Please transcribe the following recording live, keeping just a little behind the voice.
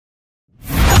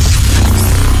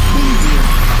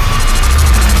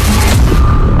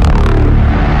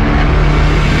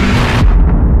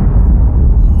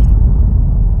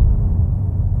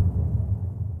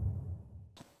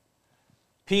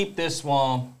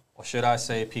Peepthiswom, or should I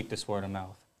say peep this word of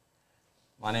mouth.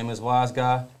 My name is Wise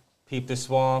Guy,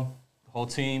 Peepthiswom, the whole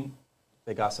team,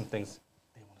 they got some things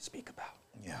they want to speak about.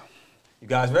 Yeah. You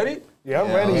guys ready? Yeah,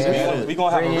 I'm ready. We're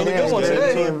going to have a really good one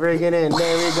today. Bring it in.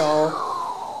 There we go.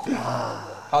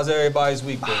 How's everybody's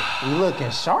week been? You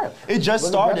looking sharp. It just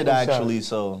started, definitely actually,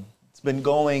 so it's been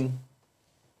going,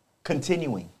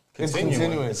 continuing. It's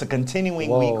continuing. It's a continuing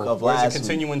Whoa. week of Where's last it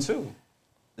continuing to?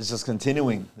 It's just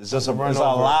continuing. It's just a, Run there's a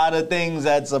over. lot of things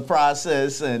that's a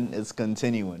process, and it's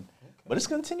continuing. But it's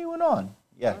continuing on.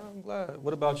 Yeah. I'm glad.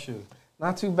 What about you?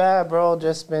 Not too bad, bro.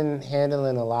 Just been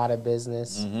handling a lot of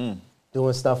business.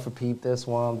 Doing stuff for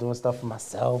Peepthiswom, doing stuff for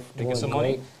myself. Making doing some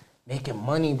great. money? Making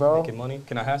money, bro. Making money?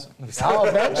 Can I have some? Oh,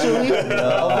 eventually.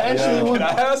 Eventually. Can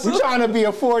I have some? We're trying to be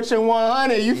a Fortune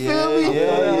 100. You feel me? You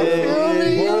feel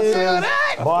me? You feel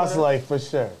that? Boss life for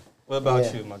sure. What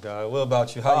about you, my guy? What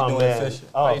about you? How you doing, Fishing?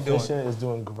 How Oh, you doing? fishing is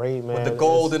doing great, man. With the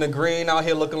gold and the green out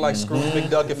here looking like Scrooge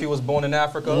McDuck if he was born in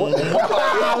Africa.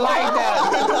 I like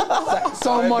that.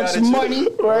 So much mad at you. money,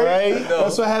 right? No.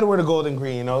 That's why I had to wear the gold and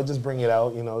green, just bring it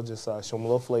out, just show them a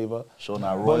little flavor. Showing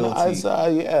our But royalty.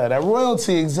 yeah, that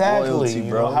royalty, exactly. Royalty, you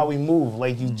bro. know, how we move.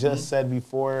 Like you just said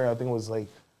before, I think it was like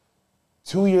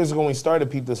 2 years ago when we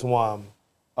started Peepthiswom,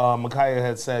 Micaiah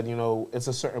had said, it's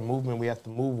a certain movement we have to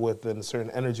move with and a certain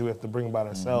energy we have to bring about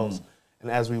ourselves. And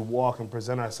as we walk and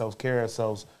present ourselves, carry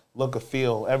ourselves, look,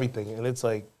 feel, everything. And it's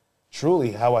like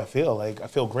truly how I feel. Like I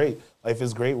feel great. Life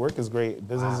is great. Work is great.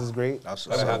 Business is great.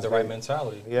 Gotta have the right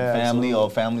mentality. Yeah, Family,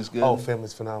 absolutely. family's good. Oh,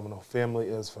 family's phenomenal. Family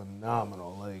is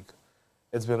phenomenal. Like,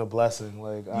 it's been a blessing.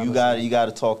 Like, you got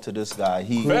to talk to this guy.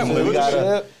 Family,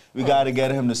 we gotta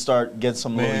get him to get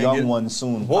some little young ones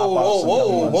soon. Whoa, Pop out some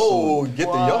young ones soon. Get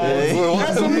the young ones.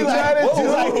 That's what we trying to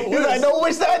do. He's like, don't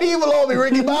wish that evil on me,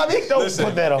 Ricky Bobby. Don't Listen,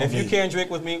 put that on if me. you can't drink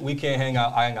with me, we can't hang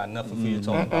out. I ain't got nothing for you to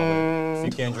talk about. If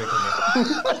you can't drink with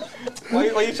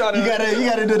me. why you trying to... You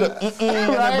gotta do the and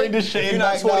then bring the If shade you're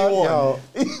not back down.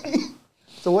 21.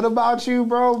 So what about you,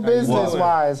 bro?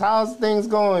 Business-wise, how's things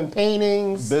going?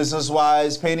 Paintings?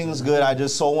 Business-wise, painting's good. I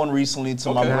just sold one recently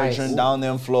to my Okay. merchant down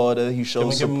there in Florida. He Can showed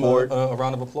we give him support. a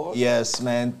round of applause? Yes,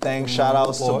 man. Thanks. Shout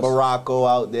outs to Applause. Baracco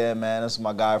out there, man. That's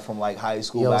my guy from like high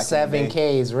school Yo, back in the day.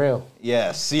 7K is real.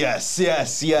 Yes. Can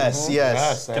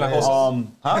I also...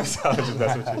 Huh?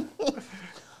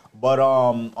 But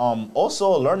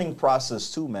also a learning process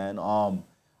too, man.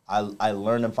 I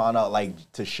learned and found out like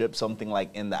to ship something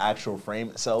like in the actual frame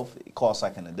itself, it costs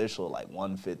like an additional like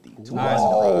 $150,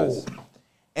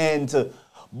 $200.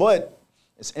 But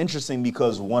it's interesting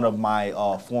because one of my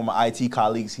former IT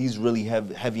colleagues, he's really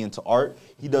heavy into art.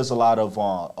 He does a lot of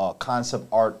concept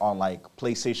art on like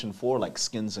PlayStation 4, like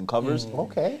skins and covers.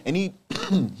 Okay. And he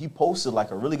he posted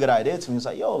like a really good idea to me. He's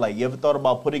like, yo, like you ever thought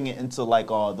about putting it into like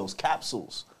those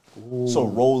capsules? So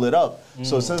roll it up.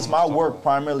 So since my work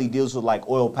primarily deals with like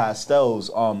oil pastels,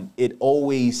 it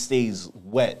always stays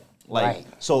wet. Like Right.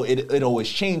 so it always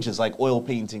changes like oil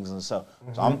paintings and stuff.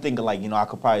 So I'm thinking like, I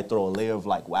could probably throw a layer of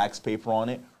like wax paper on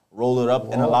it, roll it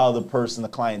up and allow the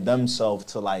client themselves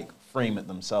to like frame it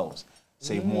themselves.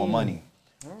 Save more money.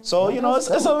 So, it's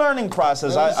a learning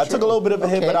process. I took a little bit of a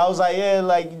hit, but I was like, yeah,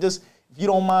 like just if you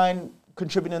don't mind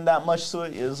contributing that much to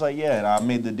it, it's like, yeah, and I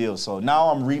made the deal. So now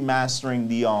I'm remastering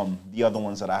the other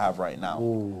ones that I have right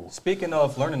now. Speaking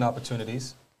of learning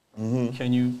opportunities,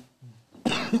 can you...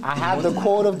 I have the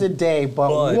quote of the day,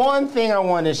 but one thing I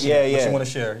want to share. What you want to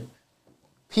share?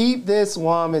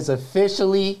 Peepthiswom is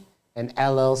officially an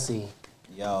LLC.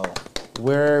 Yo.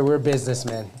 We're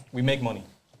businessmen. We make money.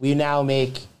 We now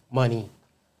make money.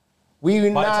 By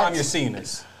the time you're seeing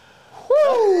this.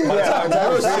 Woo! By the time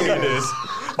you're seeing this.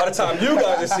 By the time you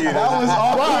guys are seeing this. That was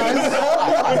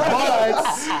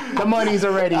but the money's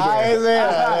already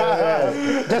there.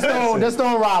 Just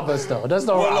don't rob us though. Just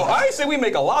don't rob us. I ain't say we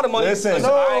make a lot of money. Listen,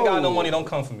 I ain't got no money. Don't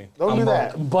come for me. Don't do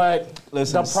that. But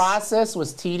Listen, the process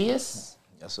was tedious.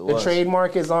 Yes, it The was.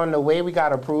 trademark is on the way. We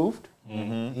got approved.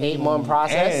 8-month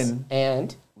process.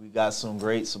 And we got some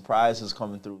great surprises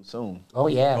coming through soon. oh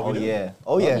yeah.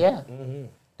 Oh yeah. Yeah.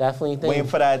 Definitely think. Waiting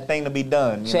for that thing to be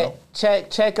done. You know?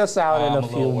 Check us out in I'm a a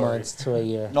few little worried. months to a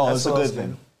year. No, it's a good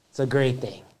thing. It's a great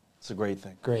thing. It's a great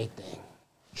thing. Great thing.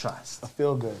 Trust. I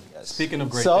feel good. Speaking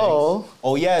of great So, things,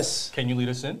 Oh yes. can you lead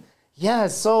us in? yeah,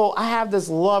 so I have this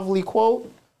lovely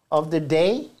quote of the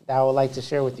day that I would like to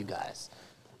share with you guys.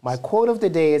 My quote of the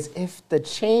day is, if you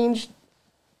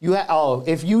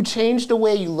change the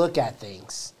way you look at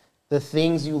things, the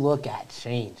things you look at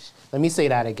change. Let me say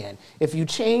that again. If you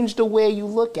change the way you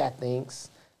look at things,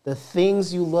 the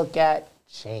things you look at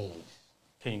change.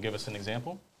 Can you give us an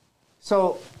example?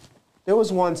 So there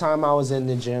was one time I was in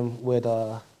the gym with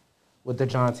with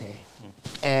DeJounte.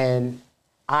 And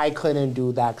I couldn't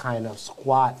do that kind of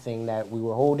squat thing that we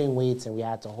were holding weights and we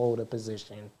had to hold a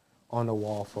position on the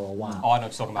wall for a while. Oh, I know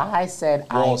what you're talking about. I said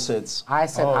Wall sits. I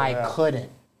said Oh, I yeah. couldn't,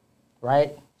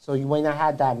 right? So when I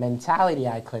had that mentality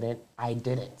I couldn't, I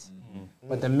didn't.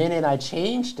 But the minute I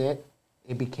changed it,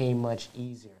 it became much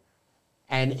easier.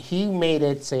 And he made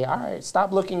it say, all right,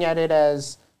 stop looking at it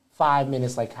as 5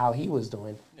 minutes like how he was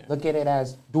doing. Look at it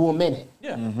as do a minute.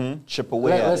 Yeah. Chip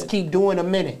away at Let's it. keep doing a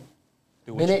minute.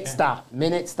 Do what you Minute, can. stop,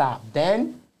 minute, stop.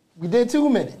 Then we did 2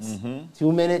 minutes.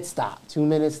 2 minutes, stop, 2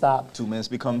 minutes, stop. 2 minutes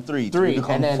become three. 3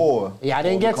 become and then, 4. Yeah, I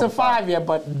didn't Four get to become 5 yet,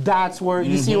 but that's where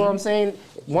you see what I'm saying.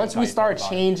 Once we Right, start right.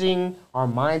 changing our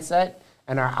mindset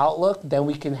and our outlook, then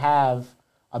we can have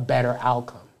a better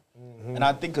outcome. And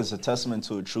I think it's a testament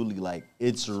to it truly. Like,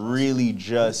 it's really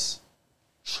just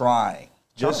trying.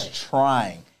 Just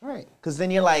trying. Right. Because then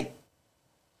you're like,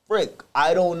 frick,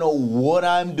 I don't know what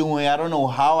I'm doing. I don't know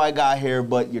how I got here,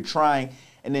 but you're trying.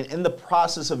 And then in the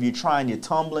process of you trying, you're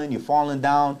tumbling, you're falling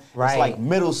down. Right. It's like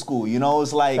middle school, you know?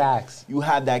 It's like Facts. you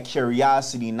have that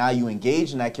curiosity. Now you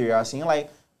engage in that curiosity. You're like,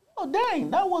 oh, dang,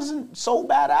 that wasn't so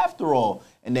bad after all.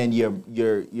 And then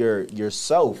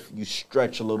yourself, you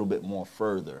stretch a little bit more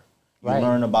further. You Right.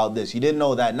 learn about this. You didn't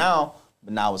know that now,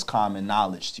 but now it's common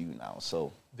knowledge to you now.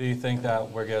 So Do you think that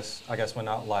I guess we're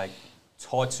not like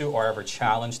taught to or ever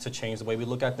challenged to change the way we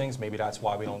look at things? Maybe that's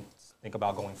why we don't think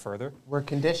about going further. We're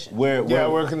conditioned. We're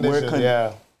conditioned,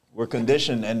 yeah. We're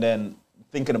conditioned, and then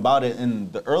thinking about it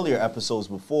in the earlier episodes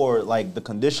before, like the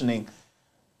conditioning,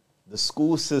 the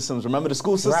school systems. Remember the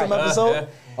school system Right. episode? Yeah.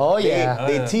 Oh, They- yeah.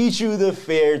 They teach you the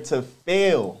fear to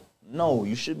fail. No,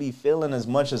 you should be failing as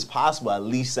much as possible. At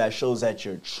least that shows that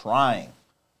you're trying.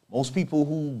 Most people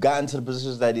who got into the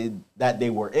positions that they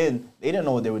were in, they didn't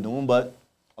know what they were doing, but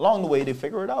along the way, they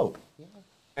figure it out.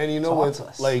 And you know Talk what, to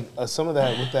us. like some of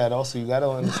that with that also, you got to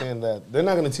understand that they're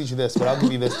not going to teach you this, but I'll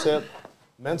give you this tip.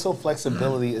 Mental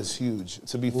flexibility is huge.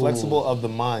 To be flexible of the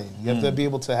mind. You have to be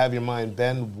able to have your mind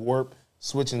bend, warp,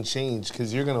 switch, and change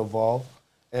because you're going to evolve.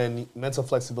 And mental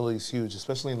flexibility is huge,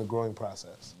 especially in the growing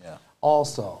process. Yeah.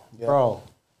 Also, Yeah. bro,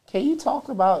 can you talk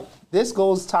about this?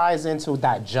 Ties into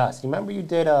that just. Remember you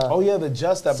did a. Oh, yeah, the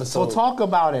just So episode. talk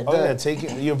about it. Oh, yeah,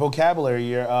 taking your vocabulary,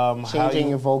 your Changing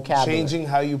your vocabulary. changing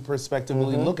how you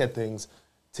perspectively look at things,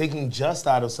 taking just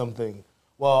out of something.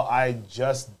 Well, I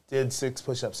just did 6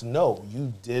 push-ups. No,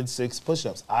 you did 6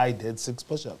 push-ups. I did 6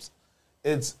 push-ups.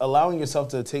 It's allowing yourself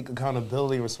to take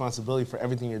accountability and responsibility for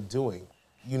everything you're doing.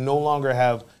 You no longer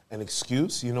have an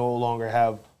excuse. You no longer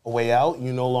have a way out.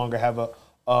 You no longer have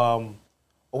a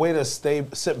way to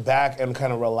sit back and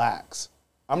kind of relax.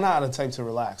 I'm not a type to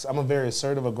relax. I'm a very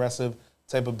assertive, aggressive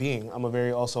type of being. I'm a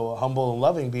very also humble and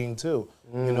loving being too.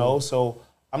 You know, so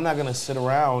I'm not gonna sit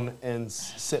around and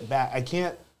sit back. I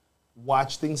can't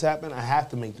watch things happen. I have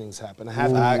to make things happen. I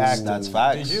have to act. That's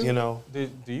facts. Did you, You know. do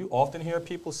you often hear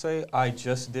people say, I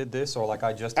just did this, or like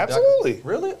I just did Absolutely. that?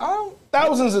 Really? I don't.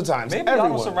 Thousands of times. Maybe I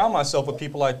everyone. don't surround myself with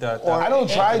people like that. I don't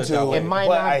try put it that to. way. It might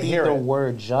But not I be hear the it.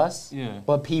 word just, Yeah.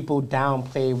 but people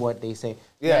downplay what they say.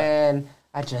 Yeah. Man,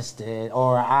 I just did,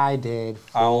 or I did,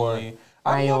 I or only.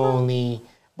 I only.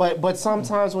 But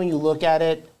sometimes when you look at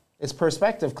it, it's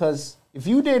perspective. Because if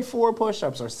you did 4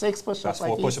 push-ups or 6 push-ups, That's like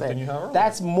 4 he push-ups said, than you had earlier.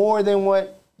 that's more than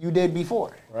what you did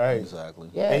before. Right. Exactly.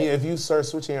 Yeah. And if you start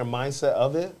switching your mindset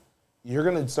of it, you're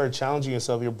gonna start challenging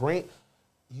yourself. Your brain,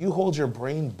 you hold your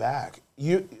brain back.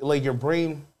 You like your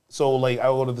brain. So like I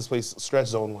go to this place, Stretch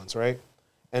Zone once, right?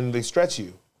 And they stretch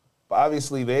you, but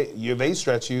obviously they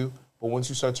stretch you. But once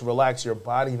you start to relax, your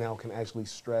body now can actually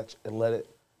stretch and let it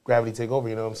gravity take over.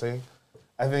 You know what I'm saying?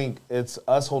 I think it's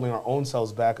us holding our own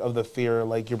selves back of the fear,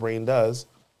 like your brain does,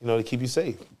 you know, to keep you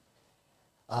safe.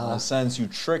 In a sense, you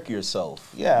trick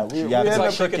yourself. Yeah, you we have end to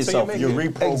up trick tricking till you yourself. make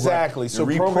You're it. Exactly. So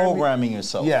You're reprogramming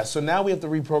yourself. Yeah, so now we have to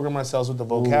reprogram ourselves with the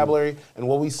vocabulary and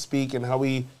what we speak and how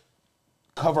we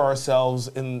cover ourselves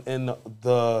in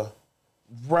the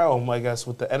realm, I guess,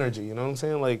 with the energy. You know what I'm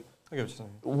saying? Like, I get what you're saying.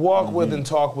 walk with and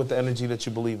talk with the energy that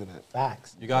you believe in it.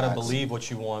 Facts. You gotta believe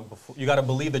what you want before. You gotta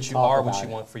believe that you Talk are what about you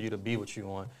it. want for you to be what you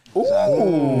want. Ooh.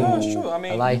 No, it's true. I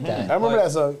mean, I like that. I remember Like-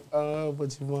 that song.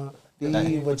 What you want,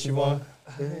 be what you want.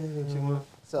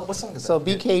 So, what song is so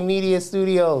that? BK Media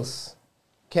Studios.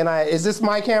 Is this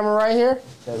my camera right here?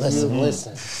 Listen.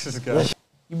 This is good.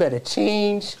 You better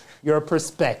change your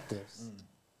perspectives.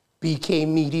 BK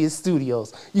Media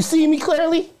Studios. You see me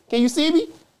clearly? Can you see me?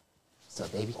 What's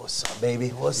up, baby? What's up, baby?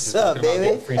 What's up,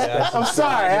 baby? I'm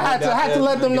sorry. I had to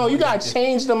let them know. You gotta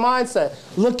change the mindset.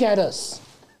 Look at us.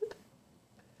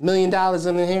 million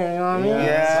in the hair, you know what I mean?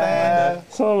 Yeah.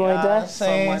 Something like that.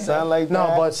 Sound like that.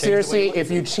 No, but seriously, if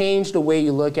you change the way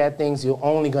you look at things, you're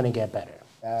only gonna get better.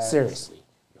 Seriously,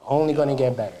 you're only gonna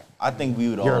get better. I think we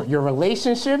would all. Your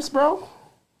relationships, bro.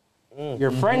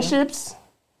 Your friendships.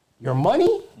 Your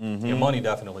money. Your money,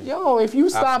 definitely. Yo, if you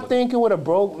stop Absolutely. thinking with a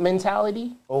broke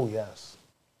mentality, Oh, yes.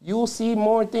 you will see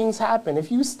more things happen.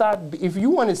 If you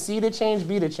want to see the change,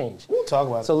 be the change. We'll talk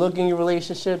about So look in your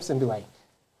relationships and be like,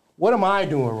 what am I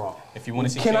doing wrong? If you want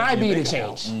to see, Can change I in your be the bank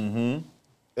account. change?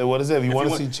 And what is it? If you want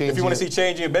to see change. If you want to see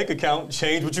change in your bank account,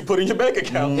 change what you put in your bank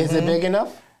account. Is it big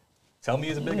enough? Tell me,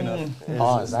 is it big enough?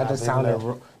 Oh, that just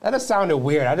sounded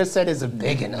weird. I just said, is it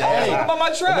big enough? Hey, talking about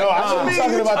my track. No, I'm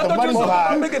talking about the money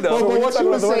part. Big enough. But what you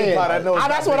were saying, I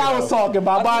that's what I was talking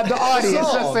about, by the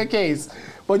audience, just in case.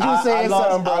 But you were saying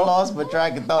something, bro. I lost my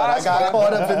track of thought. I got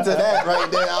caught up into that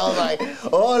right there. I was like,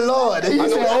 oh, Lord. You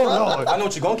said, oh, Lord. I know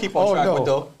what you're going to keep on track no. with,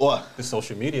 though. What? The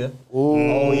social media.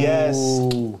 Oh, yes.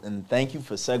 And thank you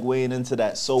for segueing into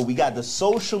that. So we got the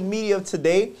social media of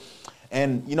today.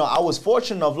 And, you know, I was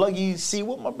fortunate enough, lucky to see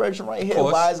with my brethren right here,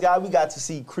 Wise Guy. We got to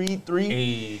see Creed 3.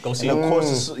 Hey, go see And it. of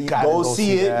course, go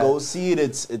see it. Go see it.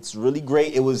 It's really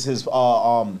great. It was his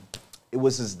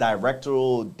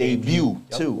directorial debut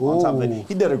too. On top of it,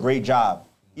 he did a great job.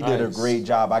 He did a great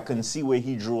job. I couldn't see where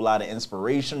he drew a lot of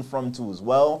inspiration from too as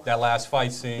well. That last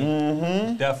fight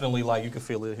scene, definitely, like, you can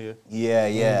feel it here.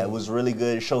 Yeah, it was really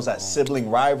good. It shows that sibling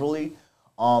rivalry.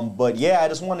 But yeah, I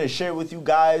just wanted to share with you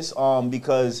guys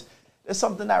because there's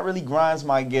something that really grinds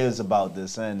my gears about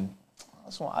this, and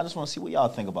I just want to see what y'all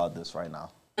think about this right now.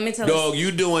 Let me tell Dog,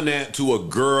 you doing that to a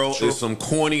girl is some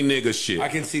corny nigga shit. I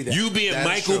can see that. You being That's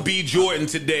Michael true. B. Jordan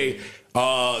today,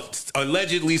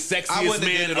 allegedly sexiest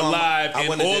man alive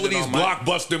in all of these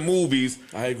blockbuster movies.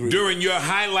 I agree. During your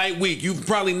highlight week, you've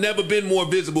probably never been more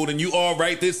visible than you are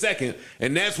right this second,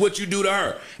 and that's what you do to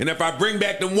her. And if I bring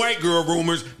back them white girl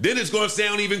rumors, then it's gonna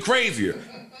sound even crazier.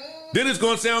 Then it's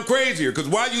gonna sound crazier, because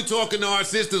why you talking to our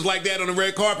sisters like that on the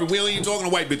red carpet? We ain't even talking to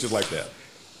white bitches like that.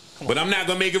 But I'm not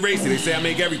gonna make it racy. They say I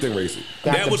make everything racy.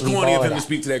 That was corny of him to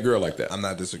speak to that girl like that. I'm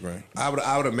not disagreeing. I would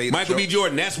have made Michael B.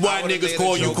 Jordan. That's why niggas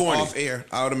call you corny. Off air.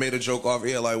 I would have made a joke off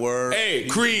air like word. Hey,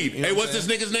 Creed. Hey, what's this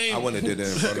nigga's name? I wouldn't have did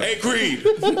that in front of Hey, Creed.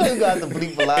 You got the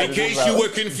bleep a lot. In case you were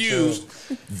confused,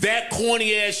 that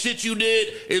corny ass shit you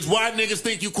did is why niggas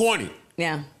think you corny.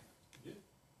 Yeah.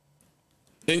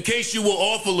 In case you were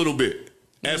off a little bit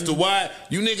as to why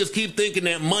you niggas keep thinking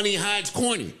that money hides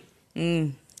corny.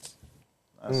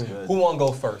 That's good. Who want to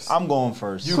go first? I'm going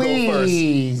first. You go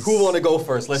first. Who want to go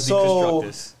first? Let's deconstruct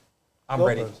this. I'm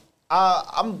ready.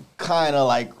 I'm kind of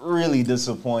like really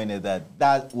disappointed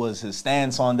that was his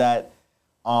stance on that.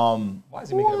 Why is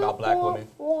he making it about black women?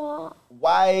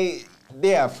 Why?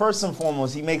 Yeah, first and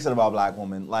foremost, he makes it about black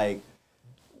women. Like,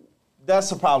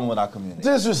 that's the problem with our community.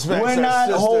 Disrespect. We're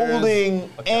not holding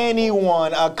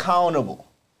anyone accountable.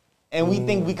 And we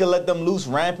think we could let them loose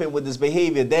rampant with this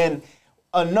behavior. Then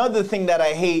another thing that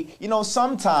I hate, you know,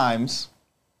 sometimes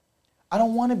I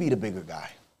don't want to be the bigger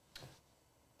guy.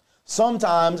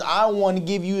 Sometimes I want to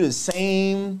give you the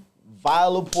same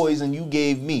vial of poison you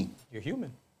gave me. You're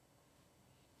human.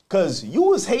 Cause you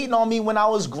was hating on me when I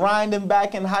was grinding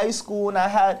back in high school and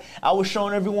I was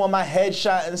showing everyone my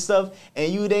headshot and stuff, and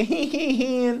you there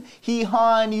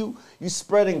he-hawing, you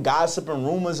spreading gossip and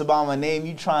rumors about my name,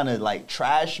 you trying to like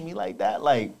trash me like that.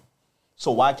 Like,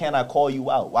 so why can't I call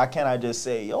you out? Why can't I just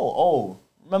say, yo,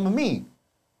 remember me,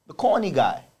 the corny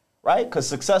guy, right? Cause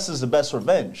success is the best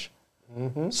revenge.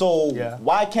 So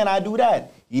why can't I do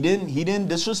that? He didn't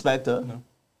disrespect her. No.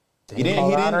 He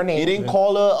didn't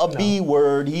call her a B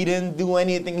word. He didn't do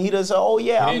anything. He just said, "Oh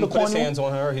yeah, I'm the corny." He didn't put his hands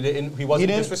on her. He wasn't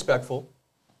disrespectful.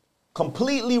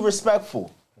 Completely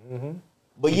respectful.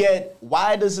 But yet,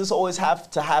 why does this always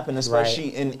have to happen?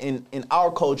 Especially in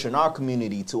our culture, in our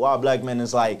community, to our black men,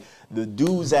 is like the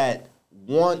dudes that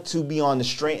want to be on the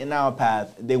straight and narrow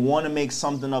path. They want to make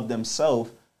something of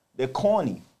themselves. They're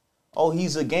corny. Oh,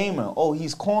 he's a gamer. Oh,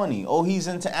 he's corny. Oh, he's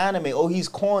into anime. Oh, he's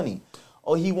corny.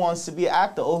 Oh, he wants to be an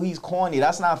actor. Oh, he's corny.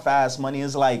 That's not fast money.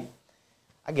 It's like,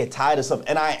 I get tired of stuff.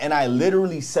 And I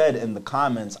literally said in the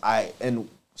comments, and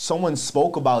someone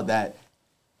spoke about that.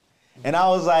 And I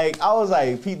was like,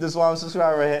 Peepthiswom,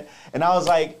 subscribe right here. And I was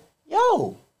like,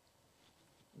 yo,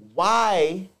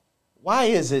 why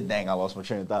is it, dang, I lost my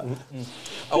train of thought.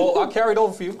 Oh, I'll carry it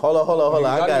over for you. Hold on.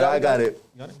 I got it.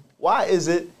 Why is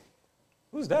it?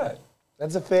 Who's that?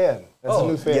 That's a fan. That's a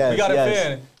new fan. Yes, we got a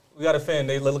fan. We got a fan.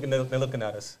 They're looking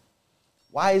at us.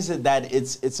 Why is it that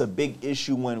it's a big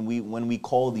issue when we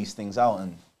call these things out?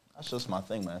 And that's just my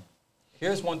thing, man.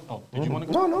 Here's one. Oh, did you want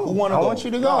to go? No. Who want to I go? want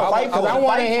you to go. No, because I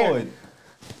want to hear.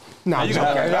 Nah, You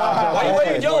I'm joking. got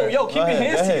wait, yo, keep your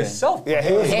hands to ahead. yourself. Yeah,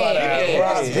 he was about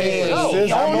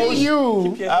Only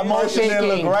you. That motion didn't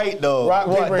look shaking. right though. rock,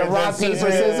 What, paper, the and rock, then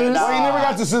paper, scissors? Well, he never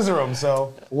got to scissor him,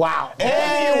 so. Wow.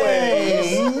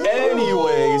 Anyways.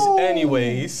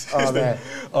 Oh, man.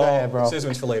 Go ahead, bro.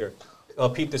 Scissoring for later.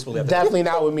 Peep this will later. Definitely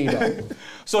not with me, though.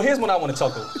 So here's what I want to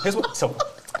tackle.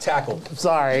 Tackle.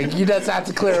 Sorry, you just have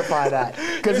to clarify that.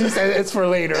 Because you said it's for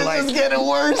later. It's getting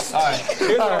worse. All right,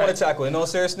 here's what I want to tackle. In all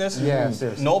seriousness, Yeah,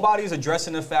 seriously. nobody's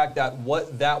addressing the fact that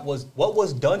what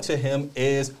was done to him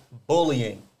is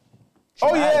bullying.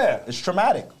 Oh, yeah. It's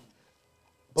traumatic.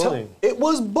 Bullying. It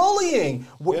was bullying.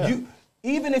 Yeah.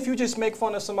 Even if you just make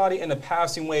fun of somebody in a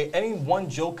passing way, any one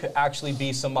joke could actually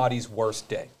be somebody's worst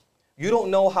day. You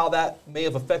don't know how that may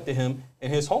have affected him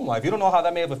in his home life. You don't know how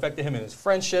that may have affected him in his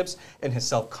friendships, in his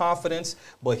self-confidence,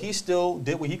 but he still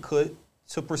did what he could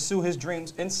to pursue his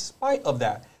dreams in spite of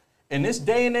that. In this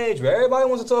day and age where everybody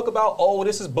wants to talk about, oh,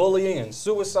 this is bullying and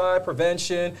suicide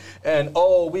prevention, and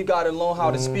oh, we got to learn how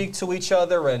to speak to each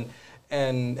other and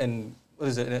what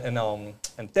is it,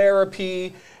 and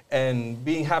therapy and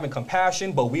having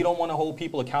compassion, but we don't want to hold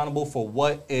people accountable for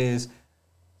what is,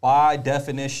 by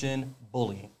definition,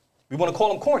 bullying. We want to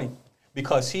call him corny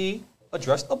because he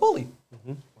addressed a bully.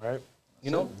 Right.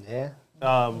 You know? Yeah.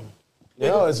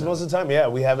 It's most of the time, yeah.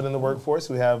 We have it in the workforce.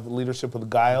 We have leadership with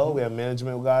guile. We have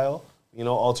management with guile.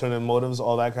 Alternative motives,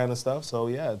 all that kind of stuff. So,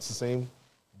 yeah, it's the same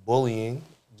bullying,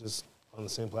 just on the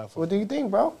same platform. What do you think,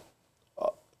 bro?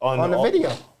 On the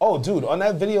video. Oh, dude, on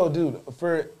that video, dude,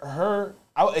 for her,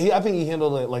 I think he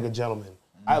handled it like a gentleman.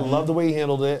 I love the way he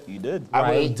handled it. You did.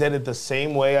 I would have did it the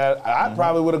same way. I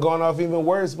probably would have gone off even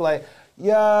worse, but like,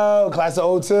 yo, class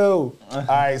of 02. All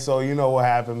right, so you know what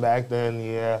happened back then.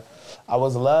 Yeah, I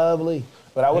was lovely.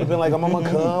 But I would have been like, I'm going to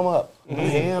come up. I'm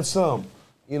handsome.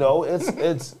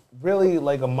 It's really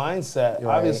like a mindset.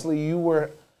 Right. Obviously, you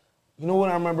know what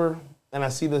I remember? And I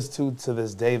see this too to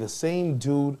this day. The same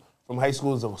dude from high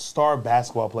school is a star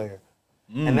basketball player.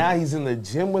 And now he's in the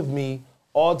gym with me,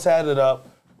 all tatted up,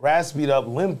 raspied up,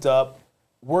 limped up,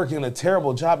 working a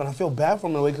terrible job, and I feel bad for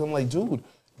him in a way because I'm like, dude,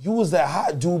 you was that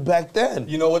hot dude back then.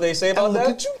 You know what they say about And look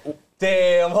that? at you.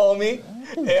 Damn, homie.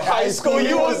 In high school,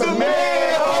 you was the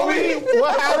man, homie.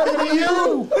 What happened to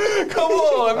you? Come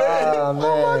on, man. Oh, man.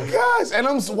 Oh my gosh. And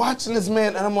I'm watching this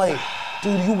man, and I'm like,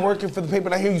 dude, you working for the paper,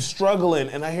 and I hear you struggling,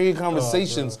 and I hear your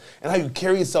conversations, and how you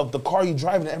carry yourself, the car you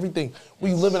driving, everything,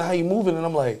 where you living, how you moving, and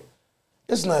I'm like,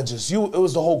 it's not just you, it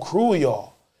was the whole crew of y'all.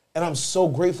 And I'm so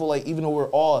grateful, like, even though we're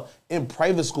all in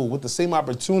private school with the same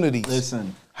opportunities.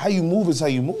 Listen. How you move is how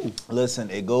you move. Listen,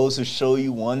 it goes to show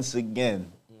you once again,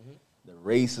 the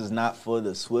race is not for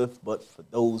the swift, but for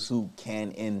those who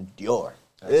can endure.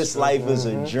 This life is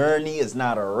a journey. It's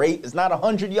not a race. It's not a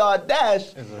 100-yard dash.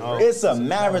 It's a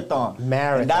marathon.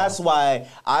 And that's why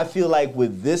I feel like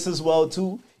with this as well,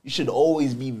 too, you should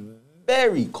always be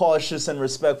very cautious and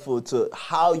respectful to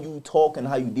how you talk and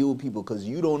how you deal with people because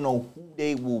you don't know who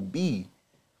they will be.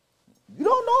 You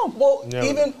don't know. Well,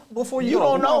 even before you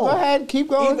don't know. Go ahead, keep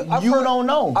going. You don't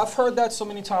know. I've heard that so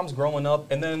many times growing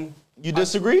up, and then... You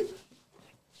disagree?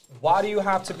 Why do you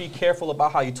have to be careful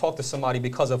about how you talk to somebody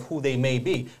because of who they may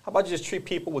be? How about you just treat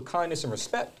people with kindness and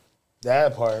respect?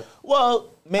 That part. Well,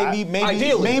 maybe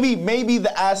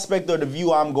the aspect or the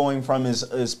view I'm going from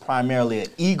is primarily an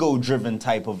ego-driven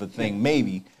type of a thing.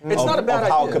 Maybe it's not a bad of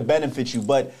how idea. it could benefit you,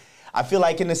 but I feel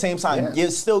like in the same time,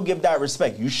 still give that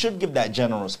respect. You should give that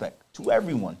general respect to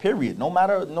everyone. Period. No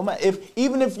matter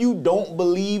even if you don't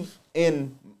believe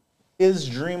in his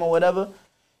dream or whatever,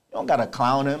 you don't gotta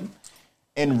clown him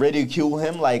and ridicule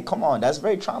him. Like, come on, that's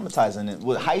very traumatizing.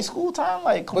 With high school time,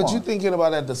 like, come on. But you thinking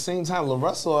about at the same time,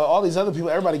 LaRussell, all these other people,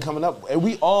 everybody coming up, and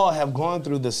we all have gone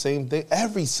through the same thing.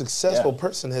 Every successful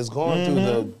person has gone through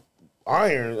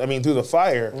through the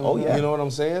fire. Oh, yeah. You know what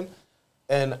I'm saying?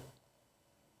 And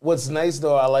what's nice,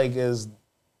 though, I like is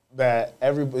that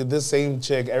this same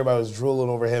chick, everybody was drooling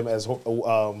over him as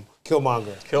Killmonger.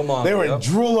 Killmonger. They were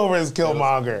drooling over his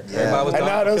Killmonger. Yeah. And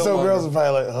now those some girls are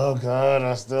probably like, oh, God,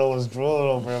 I still was drooling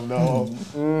over him, though.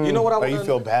 You know what I Like, want? you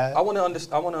feel bad? I want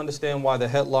to understand why the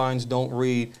headlines don't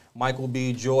read Michael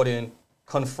B. Jordan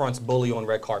confronts bully on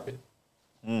red carpet.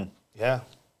 Yeah.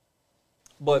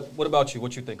 But what about you?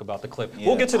 What you think about the clip?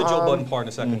 We'll get to the Joe Budden part in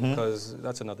a second because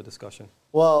that's another discussion.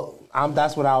 Well,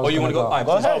 that's what I was. Oh, you want to go? All right,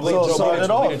 Go ahead.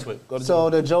 lead into it. So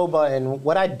the Joe Budden,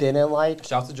 what I didn't like.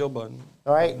 Shout out to Joe Budden.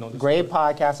 All right, great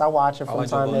podcast. I watch it from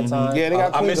like Joe time to Budden. time. Yeah, they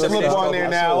got I Queen's miss every Flip day. on there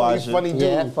now. watch He's it. funny dude.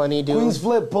 Yeah, funny dude. Queen's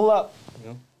Flip, pull up.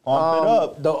 Pump it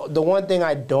up. The one thing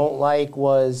I don't like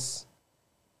was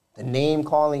the name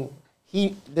calling.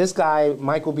 This guy,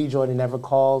 Michael B. Jordan, never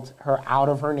called her out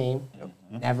of her name,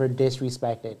 never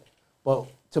disrespected. But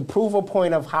to prove a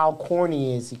point of how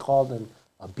corny he is, he called him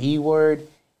a B word.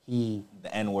 The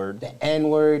N-word. The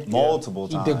N-word. Multiple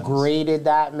times. He degraded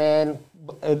that man.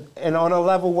 And on a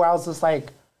level where I was just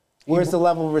like, where's the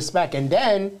level of respect? And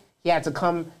then he had to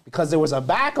come, because there was a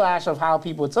backlash of how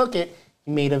people took it,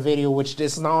 he made a video which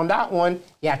disowned that one.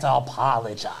 He had to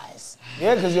apologize.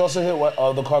 Yeah, because he also hit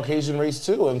the Caucasian race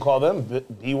too and call them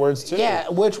B words too. Yeah,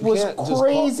 which was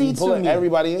crazy to me.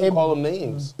 Everybody in, call them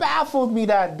names. Baffled me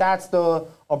that that's the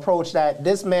approach that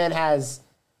this man has.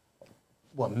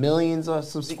 What, millions of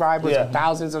subscribers, or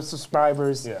thousands of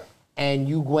subscribers, and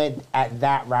you went at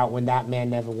that route when that man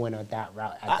never went at that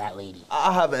route at that lady.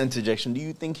 I have an interjection. Do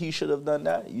you think he should have done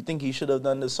that? You think he should have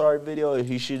done the sorry video, or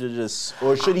he should have just,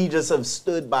 or should he just have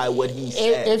stood by what he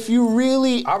said? If you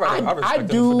really, I respect him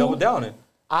for double downing.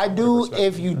 I do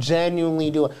if you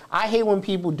genuinely do it. I hate when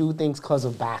people do things because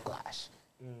of backlash.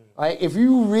 Like, if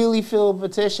you really feel a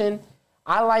petition,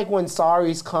 I like when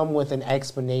sorries come with an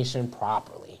explanation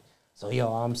properly. So,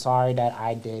 yo, I'm sorry that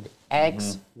I did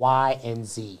X, Y, and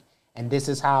Z. And this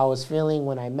is how I was feeling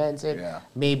when I meant it. Yeah.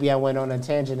 Maybe I went on a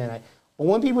tangent. But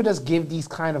when people just give these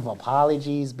kind of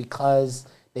apologies because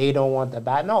they don't want the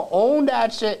bad, no, own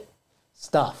that shit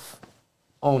stuff.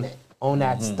 Own it. Own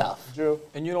that stuff. True.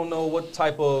 And you don't know what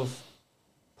type of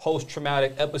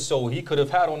post-traumatic episode he could have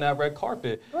had on that red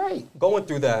carpet. Right. Going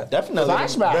through that. Definitely.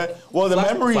 Flashback. Well, the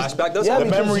memories. Flashback does the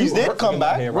memories did come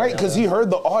back. Right, because he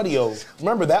heard the audio.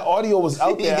 Remember, that audio was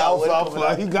out there.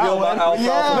 Alfalfa. He got one.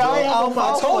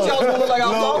 I told you I was going to look like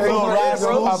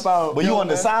Alfalfa. But you on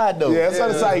the side, though. Yeah, it's on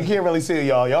the side. You can't really see it,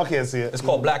 y'all. Y'all can't see it. It's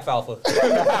called Black Falfa.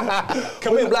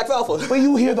 Come in, Black Falfa. But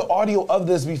you hear the audio of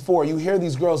this before. You hear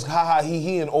these girls ha-ha,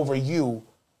 he-he-ing over you.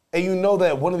 And you know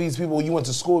that one of these people you went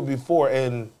to school with before,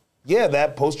 and yeah,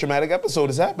 that post-traumatic episode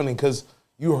is happening because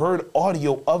you heard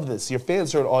audio of this. Your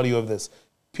fans heard audio of this.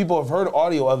 People have heard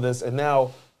audio of this, and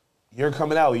now you're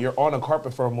coming out. You're on a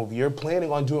carpet for a movie. You're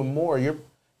planning on doing more. You're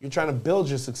trying to build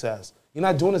your success. You're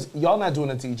not doing this. Y'all not doing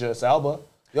it to Idris Elba.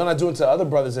 Y'all not doing it to other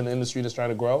brothers in the industry that's trying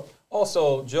to grow.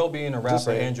 Also, Joe being a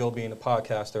rapper and Joe being a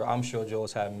podcaster, I'm sure Joe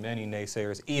has had many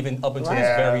naysayers, even up until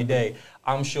this very day.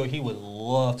 I'm sure he would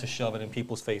love to shove it in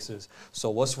people's faces. So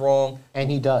what's wrong?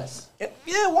 And he does. Yeah,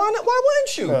 why not? Why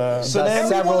wouldn't you? So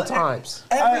several times.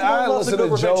 I listen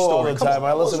to Joe all the time.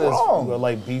 I listen to his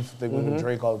like beef thing with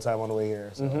Drake all the time on the way here.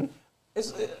 So.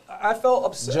 I felt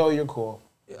upset. Joe, you're cool.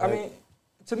 I mean,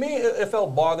 to me, it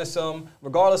felt bothersome,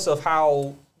 regardless of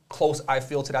how close I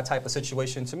feel to that type of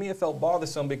situation. To me, it felt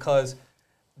bothersome because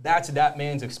that's that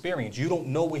man's experience. You don't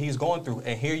know what he's going through,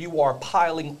 and here you are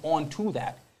piling onto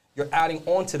that. You're adding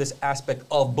on to this aspect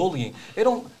of bullying.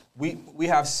 We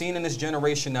have seen in this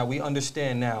generation that we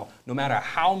understand now, no matter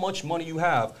how much money you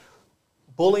have,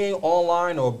 bullying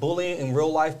online or bullying in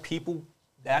real life, people,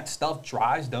 that stuff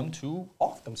drives them to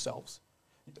off themselves.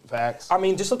 Facts. I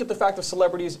mean, just look at the fact of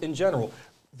celebrities in general.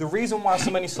 The reason why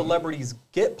so many celebrities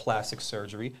get plastic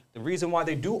surgery, the reason why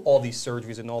they do all these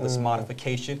surgeries and all this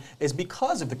modification is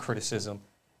because of the criticism.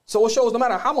 So it shows no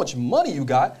matter how much money you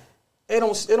got, it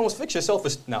don't fix your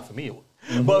self-esteem. Not for me, it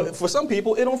would. But for some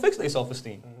people, it don't fix their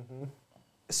self-esteem.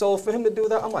 So for him to do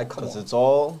that, I'm like, come on. Because it's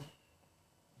all,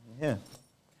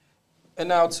 And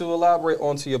now to elaborate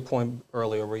onto your point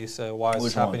earlier where you said, why is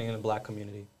this happening in the black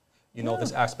community? You know,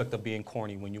 this aspect of being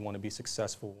corny when you want to be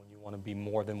successful, when you want to be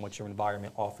more than what your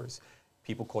environment offers.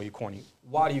 People call you corny.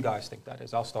 Why do you guys think that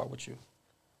is? I'll start with you.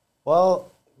 Well,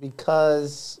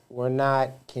 because we're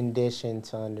not conditioned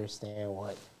to understand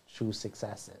what true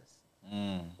success is.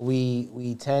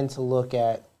 We tend to look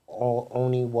at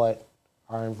only what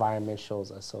our environment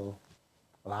shows us. So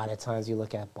a lot of times you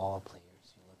look at ball players,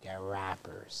 you look at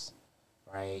rappers,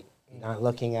 right? You're not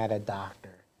looking at a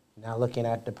doctor. You're not looking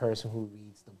at the person who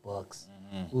reads the books,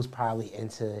 who's probably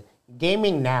into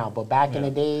gaming now, but back in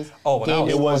the days,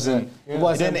 it wasn't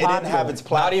popular. It didn't have its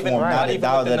platform. Not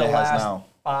even within the last now.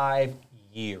 5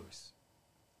 years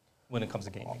when it comes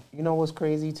to gaming. You know what's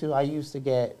crazy too? I used to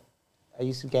get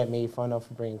made fun of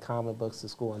for bringing comic books to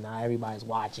school, and now everybody's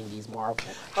watching these Marvel.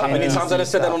 How many times I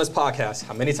said that on this podcast?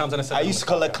 How many times I said that? I used to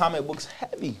collect comic books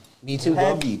heavy. Me too,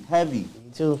 heavy, bro. heavy.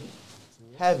 Me too.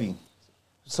 Heavy.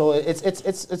 So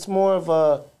it's more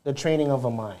of the training of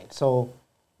a mind. So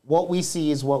what we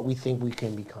see is what we think we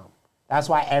can become. That's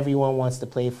why everyone wants to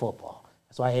play football.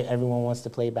 That's why everyone wants to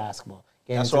play basketball.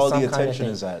 That's where all the attention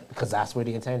is at. Because that's where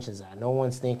the attention is at. No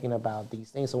one's thinking about these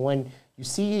things. So when you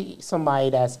see somebody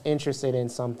that's interested in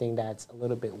something that's a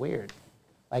little bit weird,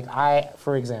 like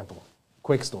for example,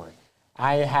 quick story.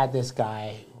 I had this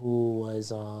guy who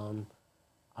was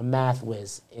a math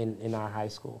whiz in our high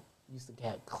school. Used to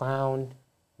get clowned,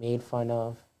 made fun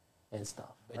of, and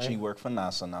stuff. Bet right? you work for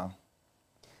NASA now.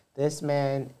 This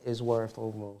man is worth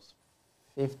almost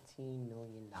 $15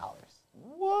 million.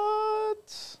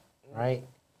 What? Right?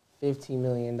 $15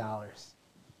 million.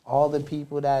 All the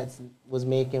people that was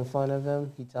making fun of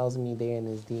him, he tells me they're in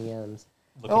his DMs.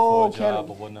 Looking for a job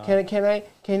or whatnot.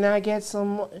 Can I get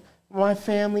some, my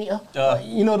family,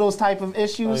 you know, those type of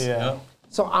issues? Oh, yeah.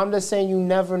 So I'm just saying you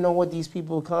never know what these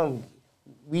people come.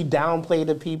 We downplay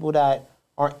the people that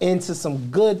are into some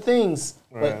good things,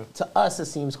 but to us it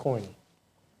seems corny.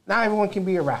 Not everyone can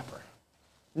be a rapper.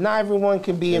 Not everyone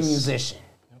can be a musician.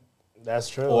 That's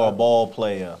true. Or a ball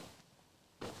player.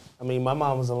 I mean, my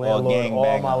mom was a landlord all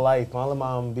gangbanger. my life. My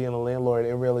mom being a landlord,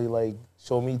 it really like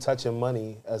showed me touching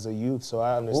money as a youth. So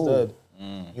I understood,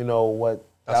 you know, what.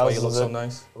 That's why you thousands look so of-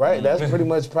 nice. Right. That's pretty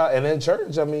much. And in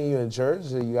church, I mean, you're in church,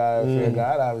 you gotta fear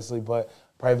God, obviously. But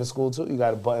private school too, you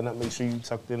gotta button up, make sure you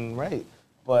tucked in right.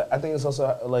 But I think it's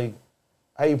also like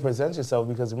how you present yourself,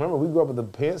 because remember we grew up with the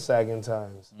pants sagging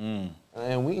times,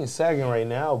 and we ain't sagging right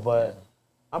now. But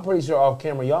I'm pretty sure off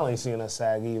camera y'all ain't seeing us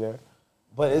sag either.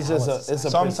 But it's just it's a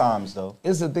Sometimes though.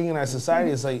 it's the thing in our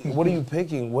society. It's like, what are you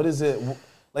picking? What is it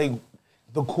like?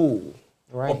 The cool,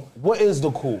 Right? What is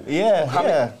the cool?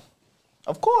 Yeah.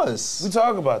 Of course. We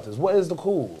talk about this. What is the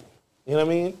cool? You know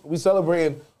what I mean? We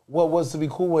celebrating what was to be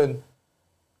cool when.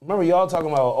 Remember y'all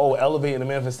talking about elevating the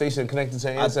manifestation connected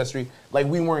to ancestry, like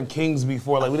we weren't kings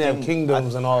before, like we didn't have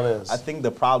kingdoms and all this. I think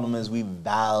the problem is we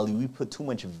put too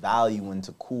much value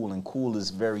into cool, and cool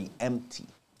is very empty.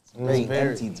 It's very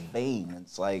empty, it's vain.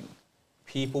 It's like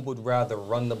People would rather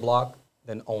run the block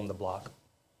than own the block.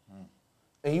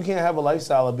 And you can't have a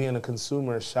lifestyle of being a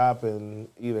consumer shopping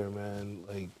either, man.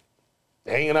 Like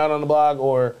hanging out on the block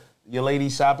or your lady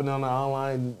shopping on the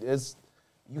online.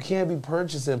 You can't be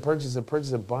purchasing,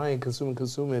 buying,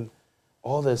 consuming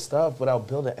all this stuff without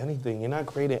building anything. You're not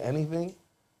creating anything,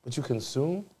 but you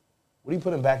consume. What are you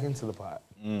putting back into the pot?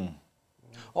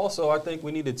 Also, I think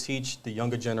we need to teach the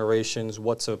younger generations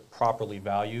what to properly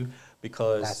value,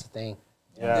 because That's the thing.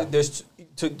 Yeah. there's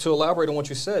to elaborate on what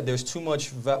you said. There's too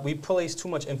much. We place too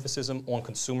much emphasis on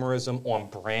consumerism, on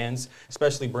brands,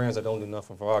 especially brands that don't do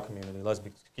nothing for our community.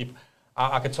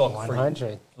 I could talk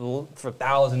 100. for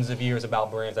thousands of years about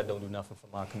brands that don't do nothing for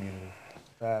my community.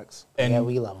 Facts. And Yeah,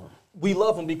 we love them. we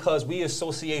love them because we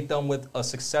associate them with a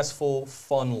successful,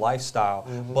 fun lifestyle.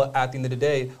 But at the end of the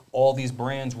day, all these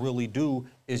brands really do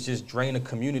is just drain a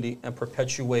community and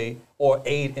perpetuate or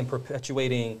aid in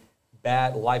perpetuating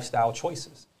bad lifestyle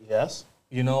choices. Yes.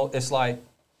 You know, it's like,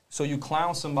 so you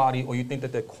clown somebody or you think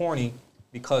that they're corny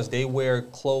because they wear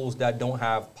clothes that don't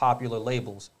have popular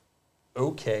labels.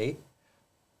 Okay,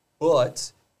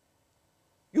 but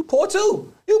you poor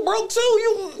too. You broke too.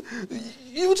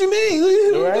 You what you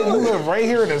mean? Right? You live right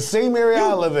here in the same area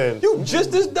I live in. You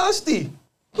just as dusty.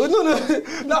 No,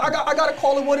 I gotta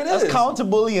call it what it is. that's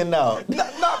counter-bullying now.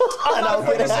 I'm not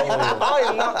afraid to say it. I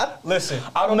am not. Listen,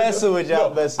 I don't messing with y'all,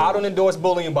 no, messing. I don't endorse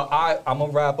bullying, but I'm a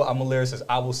rapper. I'm a lyricist.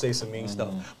 I will say some mean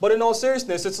stuff. But in all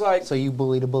seriousness, it's like, So you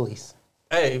bully the bullies.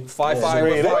 hey, fight fire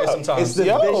Straight with fire up. sometimes. It's the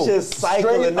Yo, vicious cycle.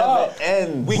 straight It never up.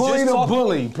 ends. We Bully just the talked-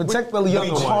 bully. Protect the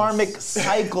younger ones. karmic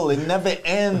cycle. It never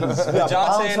ends. We are John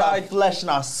bound saying to our I- flesh and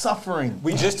our suffering.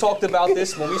 We just talked about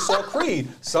this when we saw Creed.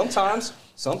 Sometimes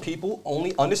some people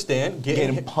only understand getting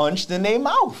Getting punched in their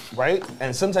mouth. Right?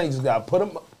 And sometimes you just gotta put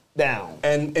them down.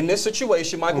 And in this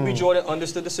situation, Michael B. Jordan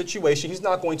understood the situation. He's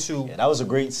not going to. Yeah, that was a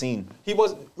great scene He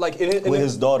was like in with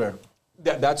his daughter.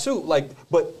 that too. Like,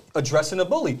 but addressing a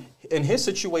bully in his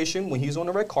situation when he's on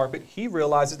the red carpet, he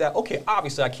realizes that okay,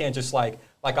 obviously I can't just like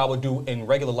I would do in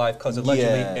regular life, because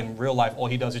allegedly Yeah. in real life all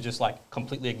he does is just like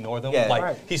completely ignore them. Yeah. Like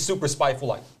Right. he's super spiteful.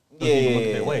 Like Yeah, doesn't even yeah, look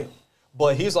yeah, their yeah. way.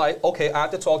 But he's like, okay, I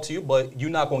have to talk to you, but you're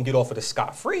not going to get off of this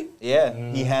scot-free. Yeah,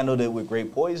 he handled it with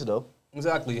great poise, though.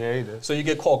 Exactly. Yeah, he did. So you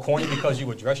get called corny because you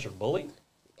address your bully?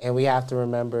 And we have to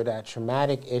remember that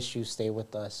traumatic issues stay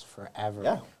with us forever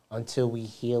Yeah. until we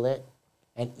heal it.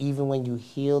 And even when you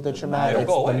heal the matter. traumatic,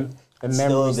 It'll go away. the It's memory's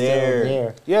still still there.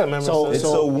 there. Yeah, remember. So- It's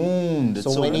a wound. It's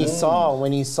So a when wound.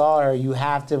 he saw her,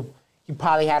 he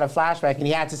probably had a flashback and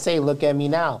he had to say, look at me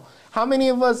now. How many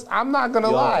of us, I'm not gonna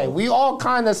Yo. lie, we all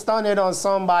kind of stunted on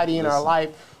somebody in our life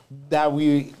that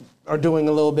we are doing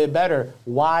a little bit better.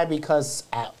 Why? Because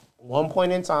at one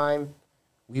point in time,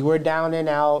 we were down and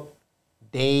out.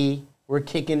 They were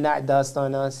kicking that dust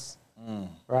on us,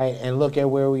 right? And look at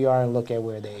where we are and look at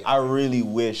where they are. I really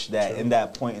wish that in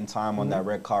that point in time on that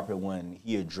red carpet when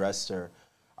he addressed her,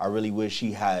 I really wish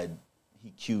he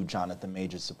cued Jonathan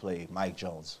Majors to play Mike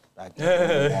Jones back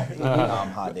then. I'm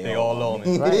hot. They all know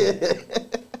me.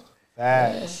 Right.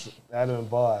 Facts. That'd have been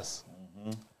boss.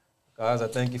 Guys, I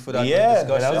thank you for that Yeah,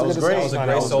 discussion. that was great. That was a That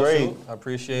great was social. great. I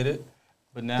appreciate it.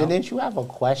 But now, Didn't you have a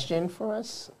question for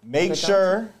us? Make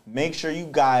sure you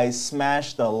guys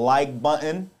smash the like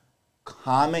button,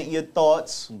 comment your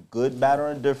thoughts, good, bad, or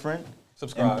indifferent.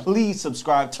 Subscribe. And please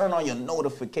subscribe. Turn on your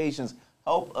notifications.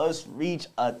 Help us reach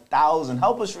 1,000.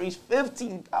 Help us reach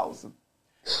 15,000.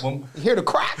 Hear the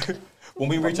crack. when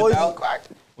we reach Boys is 1,000,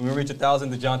 cracking. when we reach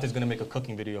 1,000, DeJounte's gonna make a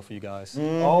cooking video for you guys.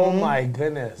 Oh my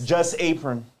goodness. Just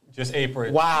apron. Just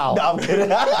apron. Wow. No, I'm kidding.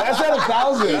 That's at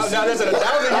 1,000. Now that's at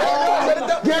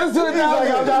 1,000. Get us to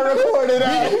 1,000. I'm not recording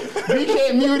that.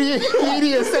 BK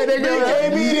Media said they're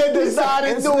BK Media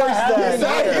decided to do that.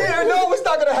 Yeah, no, it's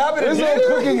not gonna happen. There's no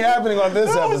cooking happening on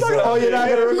this episode. Oh, you're not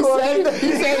going to record it?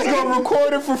 He said he's gonna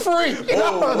record it for free.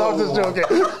 No, I'm just joking.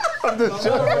 I'm just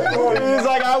joking. He's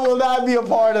like, I will not be a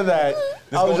part of that.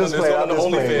 I was just playing. I'm just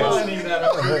playing.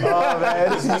 Oh,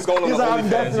 man. He's going on He's the like, I'm OnlyFans.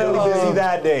 definitely busy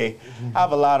that day. I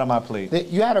have a lot on my plate.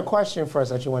 You had a question for us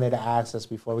that you wanted to ask us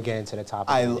before we get into the topic.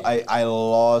 I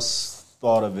lost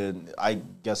thought of it. I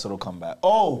guess it'll come back.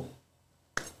 Oh,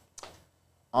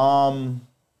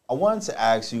 I wanted to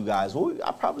ask you guys. Well,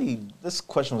 this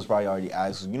question was probably already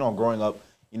asked. You know, growing up,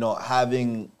 you know,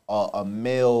 having a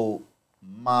male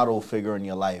model figure in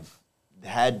your life.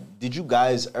 Did you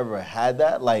guys ever had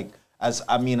that? Like, as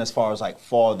far as like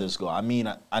fathers go. I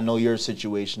mean, I know your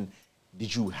situation.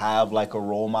 Did you have like a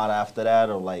role model after that,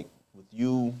 or like with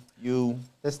you?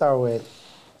 Let's start with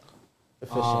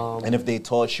efficient. And if they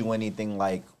taught you anything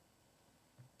like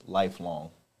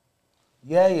lifelong.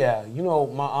 Yeah. You know,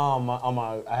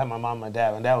 I had my mom and my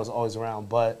dad. My dad was always around,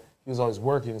 but he was always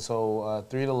working. So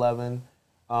 3 to 11,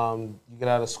 you get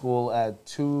out of school at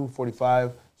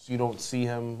 2:45, so you don't see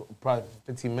him probably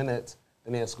 15 minutes.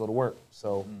 Then he has to go to work.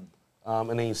 So, and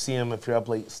then you see him if you're up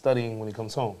late studying when he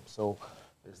comes home. So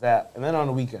there's that. And then on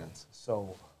the weekends.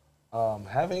 So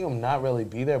having him not really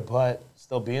be there, but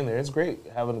still being there, it's great.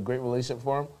 Having a great relationship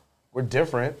for him. We're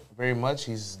different very much.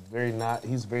 He's very not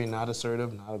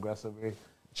assertive, not aggressive. Very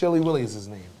Chili Willie is his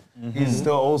name. He's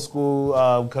still old school.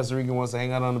 Costa Rican, wants to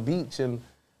hang out on the beach and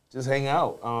just hang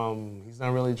out. He's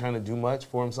not really trying to do much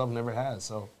for himself. Never has.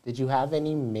 So Did you have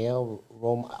any male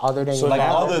role other than So your Like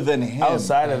father? other than him.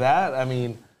 outside of that, I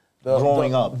mean,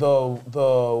 Growing up.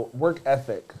 the work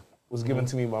ethic was given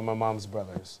to me by my mom's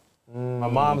brothers. My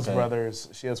mom's okay. brothers.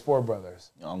 She has 4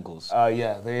 brothers. Your uncles.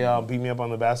 Yeah, they beat me up on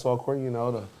the basketball court. You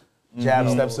know, the jab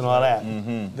steps and all that.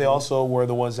 They also were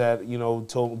the ones that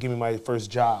give me my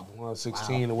first job when I was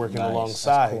 16 and working Nice.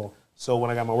 alongside. That's cool. So when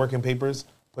I got my working papers,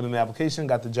 put in the application,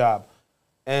 got the job,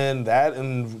 and that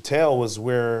and tail was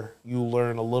where you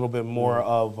learn a little bit more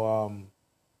of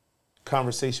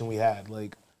conversation we had,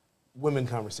 like women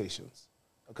conversations,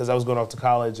 because I was going off to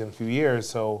college in a few years.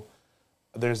 So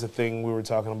there's the thing we were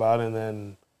talking about, and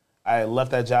then I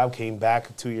left that job, came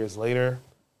back 2 years later,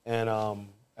 and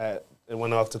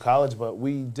went off to college. But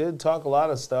we did talk a lot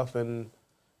of stuff, and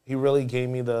he really gave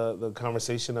me the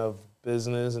conversation of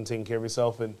business and taking care of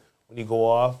yourself. And when you go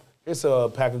off, here's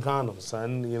a pack of condoms,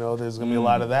 son. You know, there's gonna be a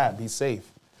lot of that. Be safe.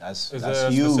 That's Is there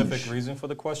a huge. specific reason for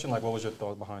the question? Like, what was your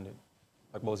thought behind it?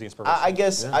 Like, what was the inspiration? I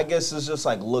guess it's just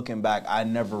like looking back, I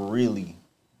never really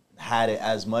had it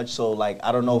as much. So like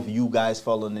I don't know if you guys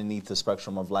fell underneath the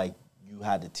spectrum of like you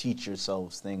had to teach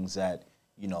yourselves things that,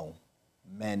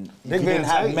 men you Dick Van didn't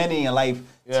have Dyke. men in your life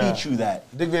teach you that.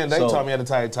 Dick Van Dyke So- taught me how to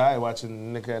tie a tie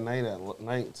watching Nick at Night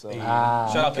So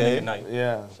Shout out to okay. Nick at Night.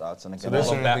 yeah. Shout out to Nick. So and there's I.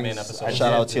 certain Batman things episode. I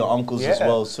Shout did out to your uncles Yeah. as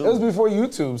well It was too. before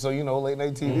YouTube, so late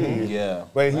night TV. Yeah.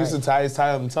 But he used to tie his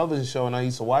tie on the television show, and I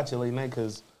used to watch it late night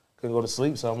because couldn't go to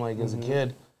sleep. So I'm like, as a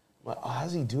kid, I'm like, oh, how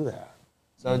does he do that?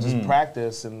 So I just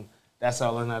practice, and that's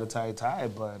how I learned how to tie a tie.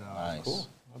 But Nice. cool.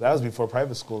 That was before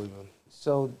private school even.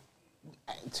 So,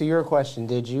 to your question,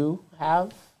 did you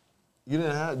have? You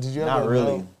didn't have? Did you have? Not a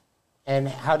really. male? And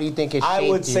how do you think it shaped I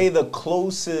would you? say the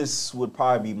closest would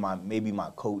probably be my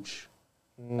coach.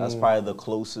 That's probably the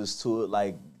closest to it.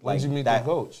 Like When did you meet that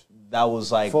the coach? That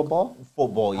was like Football?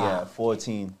 Football, yeah,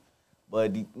 14.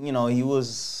 But he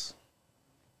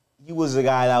was a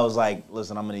guy that was like,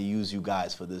 listen, I'm gonna use you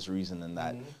guys for this reason and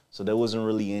that. So there wasn't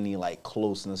really any like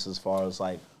closeness as far as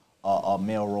like a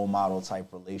male role model type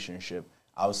relationship.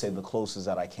 I would say the closest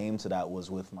that I came to that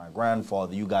was with my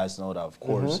grandfather. You guys know that, of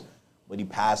course. But he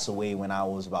passed away when I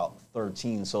was about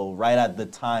 13. So right at the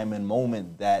time and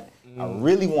moment that I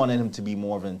really wanted him to be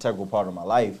more of an integral part of my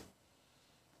life,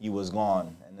 he was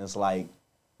gone. And it's like,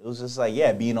 it was just like,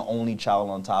 yeah, being the only child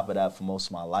on top of that for most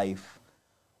of my life.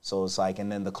 So it's like,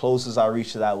 and then the closest I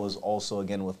reached to that was also,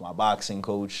 again, with my boxing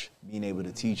coach, being able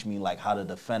to teach me, like, how to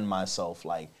defend myself.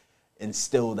 Like,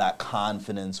 instill that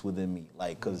confidence within me.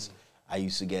 Like, because I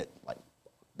used to get, like,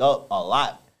 up a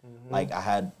lot. Like, I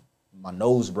had my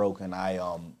nose broken. I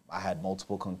had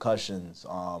multiple concussions.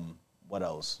 What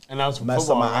else? And that was from messed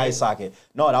football, up my eye right? socket.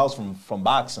 No, that was from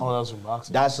boxing. Oh, that was from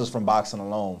boxing. That's just from boxing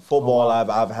alone. Football,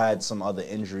 I've had some other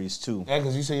injuries too. Yeah,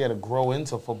 because you said you had to grow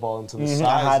into football, into the size.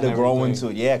 I had to and grow everything. into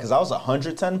it, yeah, because I was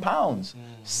 110 pounds,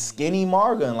 skinny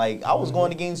Margan. Like I was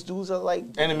going against dudes that like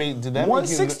And I mean, did that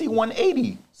 160,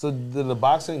 180. So did the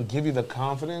boxing give you the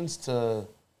confidence to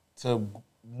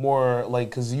more like,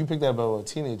 because you picked that up as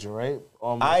a teenager, right?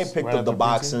 Almost I picked right up the after preteen?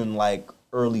 boxing like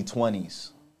early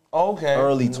 20s. Oh, okay.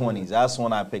 Early 20s. That's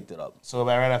when I picked it up. So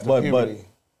right after But puberty.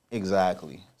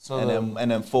 exactly. So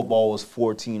and then football was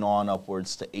 14 on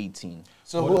upwards to 18.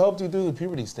 So who helped you through the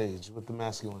puberty stage with the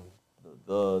masculine?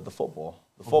 The football.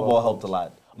 The football helped a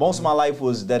lot. Most of my life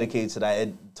was dedicated to that.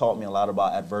 It taught me a lot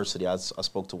about adversity. I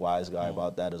spoke to Wise Guy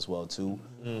about that as well too.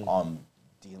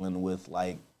 Dealing with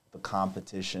like the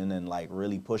competition and like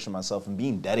really pushing myself and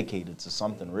being dedicated to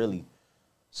something really.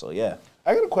 So yeah.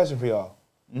 I got a question for y'all.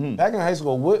 Back in high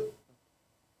school,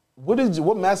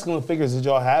 what masculine figures did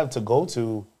y'all have to go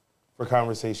to for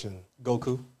conversation?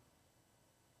 Goku.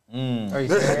 Are you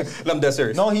serious? I'm dead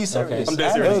serious. No, he's serious. I'm dead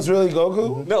It serious. was really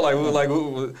Goku? No,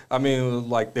 I mean,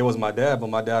 like, there was my dad, but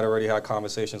my dad already had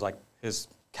conversations, like, his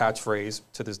catchphrase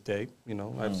to this day, you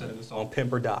know, I've said it in the song,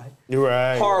 pimp or die. You're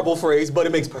right. Horrible phrase, but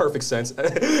it makes perfect sense.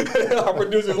 Our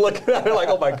producer's looking at it like,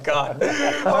 oh my God.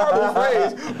 Horrible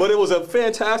phrase, but it was a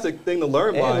fantastic thing to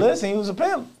learn Hey, by. listen, he was a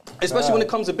pimp. Especially when it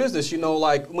comes to business, you know,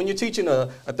 like, when you're teaching a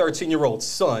 13-year-old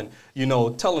son, you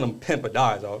know, telling him pimp or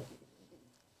die, though,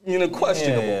 you know,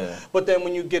 questionable. Yeah. But then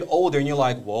when you get older and you're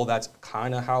like, well, that's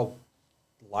kind of how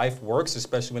life works,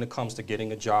 especially when it comes to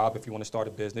getting a job. If you want to start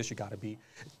a business, you got to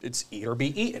it's eat or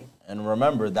be eaten. And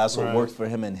remember, that's what Right. worked for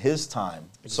him in his time.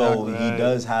 So Exactly. he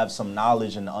does have some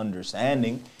knowledge and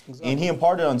understanding. And he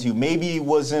imparted onto you. Maybe it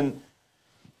wasn't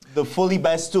the fully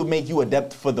best to make you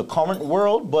adept for the current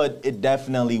world, but it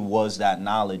definitely was that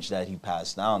knowledge that he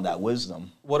passed down, that wisdom.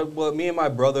 What me and my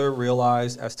brother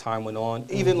realized as time went on,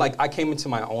 even like I came into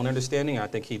my own understanding, I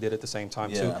think he did at the same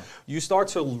time too. Yeah. You start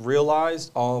to realize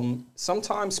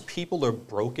sometimes people are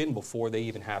broken before they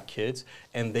even have kids,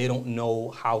 and they don't know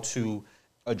how to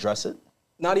Address it?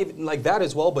 not even like that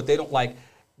as well, but they don't like,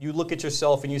 you look at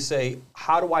yourself and you say,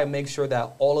 how do I make sure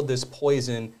that all of this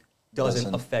poison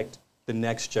doesn't affect the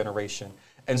next generation?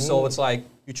 And so it's like,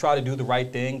 you try to do the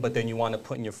right thing, but then you want to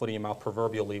put your foot in your mouth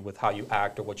proverbially with how you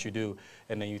act or what you do.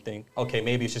 And then you think, okay,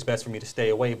 maybe it's just best for me to stay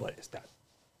away, but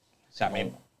that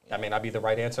may not be the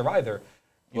right answer either.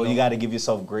 You got to give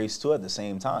yourself grace too at the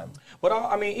same time. But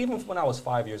I mean, even when I was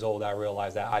 5 years old, I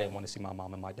realized that I didn't want to see my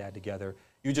mom and my dad together.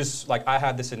 You just, like, I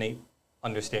had this innate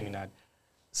understanding that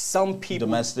some people...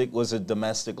 Domestic, was it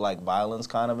domestic like violence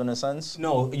kind of in a sense?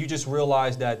 No, you just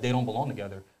realize that they don't belong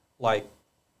together. Like,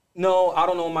 no, I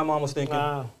don't know what my mom was thinking.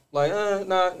 Nah. Like,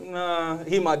 nah.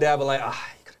 He, my dad, but like,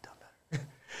 he could have done better.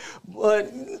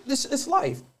 But it's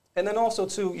life. And then also,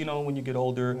 too, you know, when you get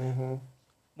older,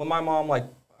 when my mom, like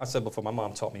I said before, my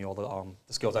mom taught me all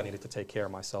the skills I needed to take care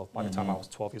of myself by the time I was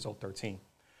 12 years old, 13.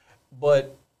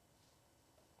 But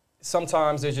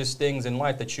sometimes there's just things in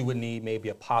life that you would need maybe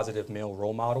a positive male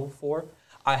role model for.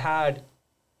 I had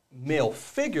male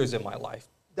figures in my life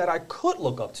that I could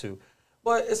look up to.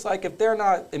 But it's like if they're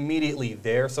not immediately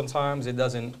there, sometimes it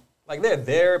doesn't, like they're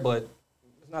there, but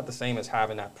it's not the same as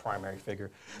having that primary figure.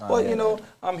 But you know,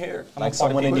 I'm here. I'm Like a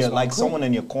part of someone in your Peepthiswom. someone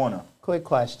in your corner. Quick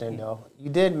question though. You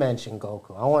did mention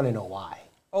Goku. I want to know why.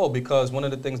 Oh, because one of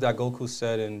the things that Goku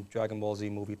said in Dragon Ball Z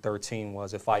movie 13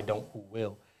 was, if I don't, who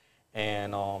will?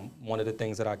 And one of the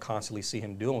things that I constantly see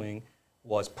him doing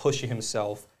was pushing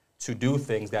himself to do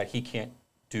things that he can't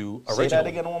do originally. Say that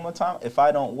again one more time. If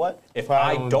I don't what? If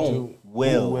I don't,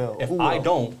 Will. Who will? if Who I will?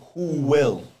 don't, Who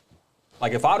will?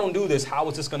 like if I don't do this, how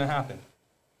is this gonna happen?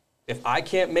 If I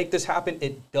can't make this happen,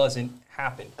 it doesn't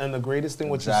happen. And the greatest thing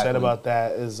what you Exactly. said about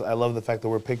that is I love the fact that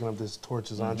we're picking up this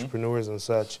torch as entrepreneurs and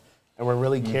such, and we're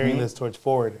really carrying this torch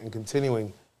forward and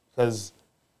continuing, because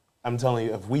I'm telling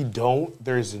you, if we don't,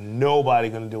 there's nobody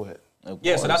going to do it. Of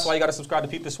Yeah, so that's course. why you gotta subscribe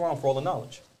to Peepthiswom for all the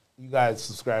knowledge. You guys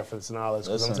subscribe for this knowledge,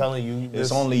 because I'm Listen, telling you,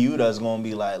 It's only you that's gonna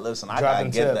be like, listen, I gotta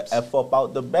Dropping get tips. the F up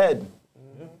out the bed.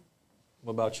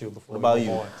 What about you? Before What about we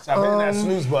move you? on? Stop hitting that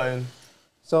snooze button.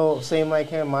 So same like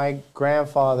him. My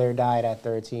grandfather died at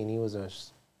 13. He was a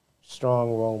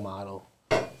strong role model,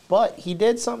 but he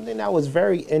did something that was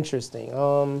very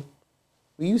interesting.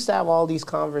 We used to have all these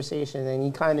conversations, and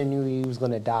he kind of knew he was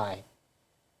gonna die.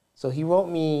 So he wrote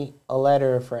me a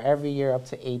letter for every year up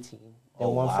to 18, then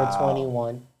one for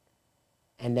 21,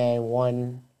 and then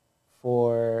one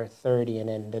for 30, and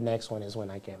then the next one is when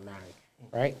I get married,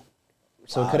 right?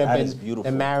 So Wow, it could have that been is beautiful.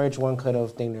 the marriage one could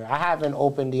have thing there. I haven't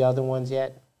opened the other ones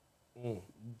yet,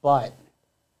 but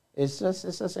it's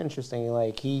just interesting.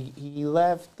 Like he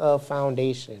left a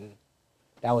foundation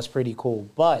that was pretty cool,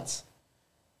 but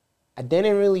I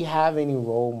didn't really have any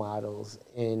role models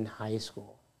in high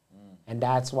school, and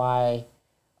that's why,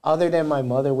 other than my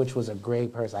mother, which was a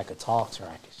great person, I could talk to her,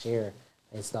 I could share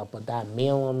and stuff, but that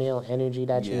male-on-male energy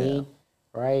that you need,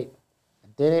 right? I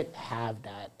didn't have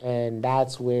that, and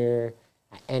that's where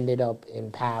I ended up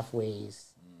in pathways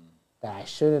that I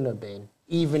shouldn't have been,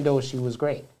 even though she was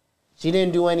great. She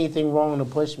didn't do anything wrong to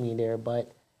push me there, but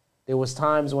there was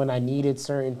times when I needed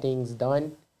certain things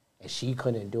done, and she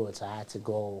couldn't do it, so I had to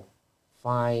go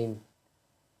find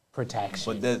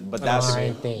protection. But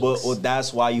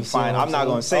that's why you find. I'm not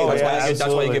gonna say That's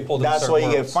why you get pulled. That's why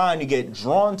you get fined. You get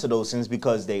drawn to those things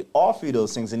because they offer you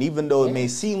those things, and even though it may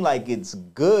seem like it's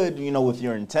good, you know, with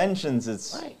your intentions,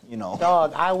 it's you know,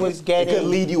 dog. I was getting. It could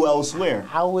lead you elsewhere.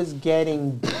 I was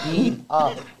getting beat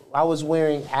up. I was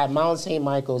wearing at Mount St.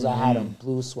 Michael's. I had a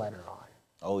blue sweater on.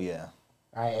 Oh yeah.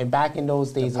 Right, and back in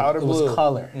those days, it was blue.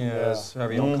 color. Yes,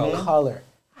 very own color.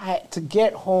 Color. To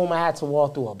get home, I had to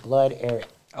walk through a blood area.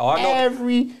 Oh, I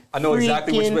know. I know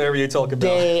exactly which area you're talking about.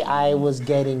 Day I was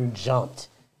getting jumped.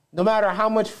 No matter how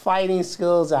much fighting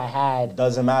skills I had,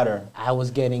 Doesn't matter. I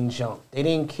was getting jumped. They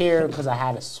didn't care because I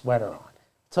had a sweater on.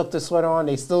 Took the sweater on,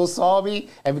 they still saw me,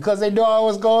 and because they knew I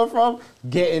was going from,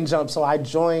 getting jumped. So I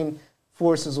joined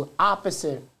forces with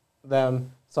opposite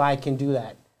them so I can do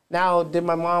that. Now, did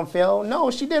my mom fail?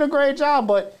 No, she did a great job,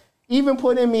 but even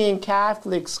putting me in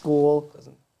Catholic school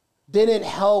didn't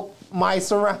help my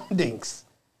surroundings.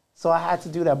 So I had to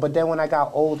do that. But then when I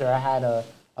got older, I had a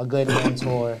good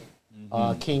mentor,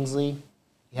 Kingsley.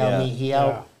 He helped me.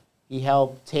 He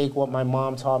helped take what my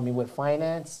mom taught me with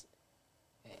finance,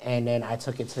 and then I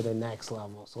took it to the next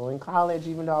level. So in college,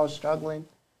 even though I was struggling,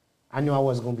 I knew I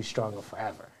wasn't going to be struggling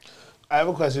forever. I have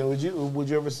a question. Would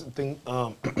you ever think?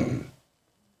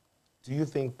 Do you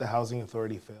think the housing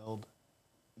authority failed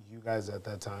you guys at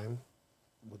that time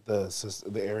with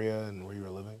the area and where you were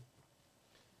living?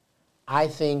 I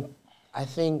think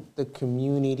the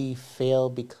community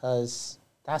failed because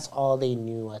that's all they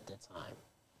knew at the time.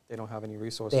 They don't have any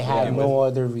resources. They had no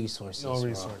other resources. No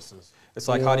resources. It's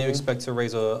like, how do you expect to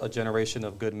raise a generation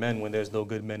of good men when there's no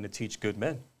good men to teach good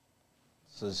men?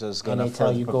 So it's just And gonna they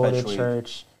tell you go to perpetuate.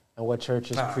 church, and what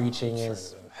church is preaching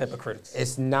is Hypocrites.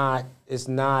 it's not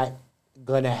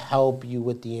gonna help you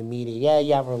with the immediate. Yeah,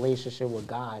 you have a relationship with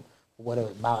God. What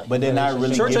about? But they're not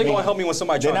really. Church ain't giving- gonna help me when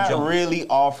somebody They're trying to not jump. really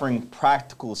offering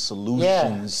practical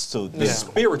solutions to The this.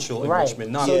 spiritual Right.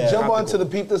 enrichment, not So Yeah. jump practical. onto the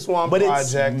Peepthiswom But it's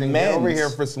project and get over meant- here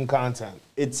for some content.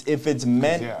 If it's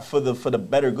meant Yeah. for the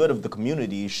better good of the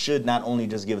community, it should not only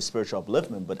just give spiritual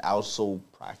upliftment, but also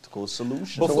practical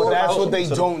solutions. So that's what they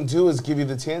So- don't do is give you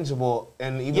the tangible.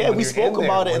 And even Yeah, when we you're spoke there,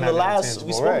 about it we're in not the getting last. tangible,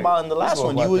 We spoke right. about it in the We last spoke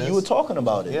one. about You this. this. were talking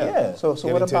about it. Yeah. Yeah. So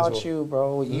Getting what about tangible. you,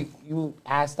 bro? You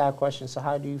asked that question. So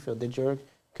how do you feel? Did your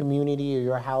community or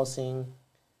your housing?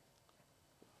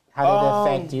 How did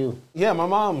it affect you? Yeah, my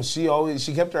mom, she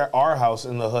kept our house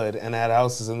in the hood and had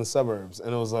houses in the suburbs.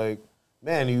 And it was like,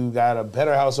 man, you got a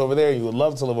better house over there. You would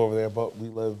love to live over there, but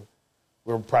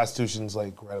we're prostitution's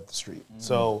like right up the street.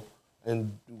 So,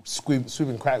 and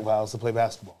sweeping crack vials to play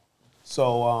basketball.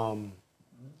 So,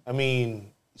 I mean,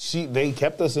 they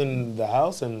kept us in the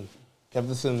house and kept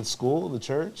us in school, the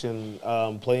church, and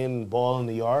playing ball in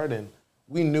the yard. And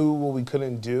we knew what we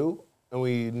couldn't do, and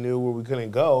we knew where we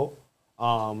couldn't go.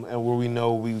 And where we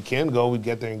know we can go, we'd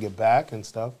get there and get back and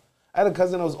stuff. I had a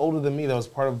cousin that was older than me that was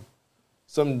part of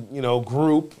some,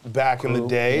 group back in the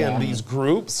day, and these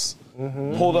groups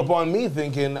pulled up on me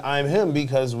thinking I'm him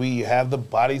because we have the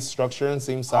body structure and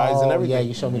same size and everything. Yeah,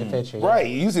 you showed me the picture. Yeah. Right,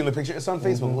 you seen the picture. It's on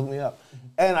Facebook. Look me up.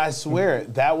 And I swear,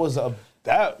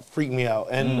 that freaked me out.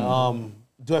 And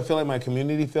do I feel like my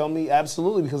community failed me?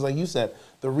 Absolutely, because like you said,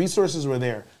 the resources were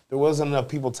there. There wasn't enough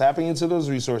people tapping into those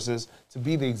resources to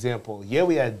be the example. Yeah,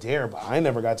 we had DARE, but I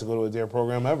never got to go to a DARE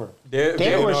program ever. Dare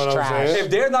You was know what I'm trash. saying?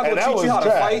 If they're not And going to that teach you how was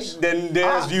to trash. fight, then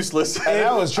DARE's useless. And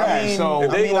that was trash. So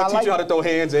if they ain't going to teach you how to throw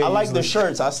hands, they I like the useless.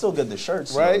 shirts. I still get the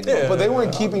shirts. right? So, But they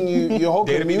weren't keeping your whole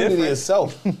Dare to be community different.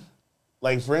 itself.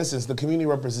 Like, for instance, the community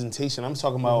representation. I'm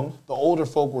talking about the older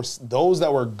folk, those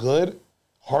that were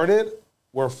good-hearted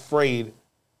were afraid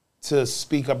to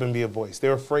speak up and be a voice. They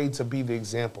were afraid to be the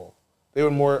example. They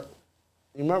were more,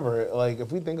 you remember, like,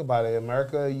 if we think about it,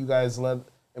 America, you guys let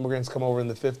immigrants come over in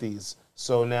the 50s.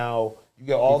 So now you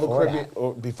get all Before the Caribbean,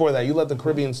 or before that, you let the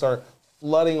Caribbean start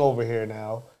flooding over here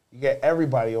now. You get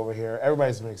everybody over here.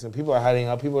 Everybody's mixing. People are hiding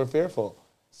out. People are fearful.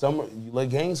 You let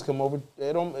gangs come over.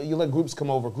 You let groups come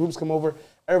over. Groups come over.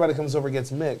 Everybody comes over,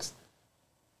 gets mixed.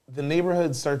 The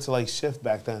neighborhoods start to like shift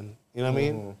back then. You know what I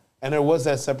mean? And there was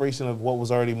that separation of what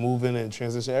was already moving and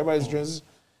transition. Everybody's transition.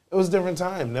 It was a different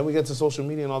time. Then we get to social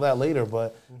media and all that later.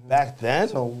 But back then,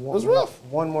 it was rough.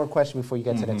 One more question before you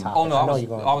get to the topic. Oh no, I was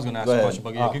going going to ask a question,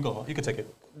 but yeah, you go. You can take it.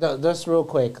 Just real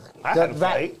quick.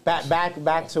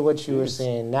 Back to what you were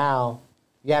saying. Now,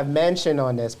 you have mentioned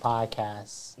on this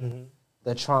podcast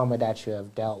the trauma that you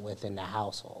have dealt with in the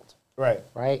household. Right.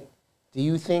 Right? Do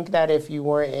you think that if you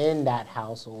weren't in that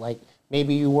household, like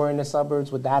maybe you were in the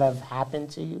suburbs, would that have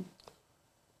happened to you?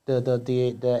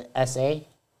 The SA?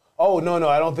 Oh no,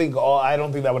 I don't think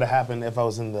that would have happened if I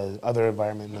was in the other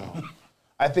environment. No,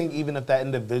 I think even if that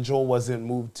individual wasn't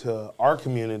moved to our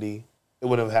community, it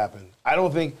would have happened. I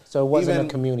don't think so. It wasn't a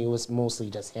community; it was mostly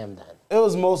just him. Then it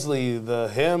was mostly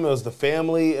him. It was the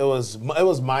family. It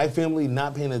was my family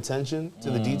not paying attention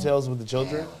to the details with the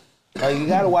children. Like you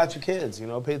got to watch your kids. You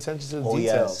know, pay attention to the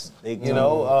details. Yes. You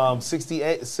know, 6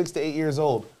 to 8 years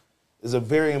old is a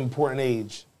very important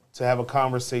age to have a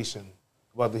conversation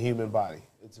about the human body.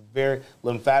 It's very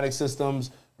lymphatic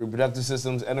systems, reproductive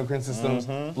systems, endocrine systems,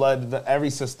 blood, every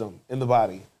system in the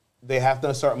body. They have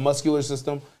to start muscular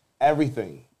system,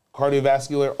 everything,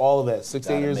 cardiovascular, all of that. 6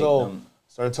 to 8 years old,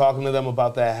 start talking to them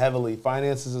about that heavily.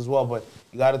 Finances as well, but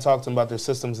you got to talk to them about their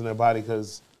systems in their body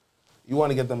because you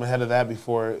want to get them ahead of that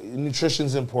before.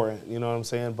 Nutrition's important, you know what I'm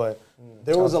saying? But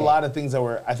there was a lot of things that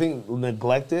were, I think,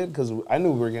 neglected because I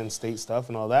knew we were getting state stuff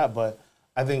and all that, but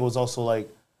I think it was also like,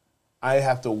 I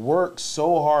have to work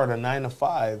so hard a 9 to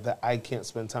 5 that I can't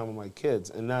spend time with my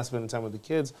kids and not spending time with the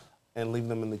kids and leave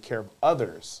them in the care of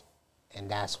others. And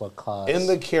that's what caused... In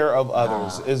the care of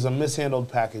others is a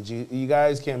mishandled package. You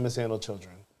guys can't mishandle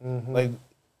children. Like,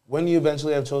 when you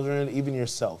eventually have children, even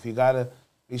yourself, you got to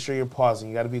make sure you're pausing.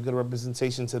 You got to be a good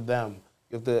representation to them.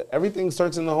 You have to, everything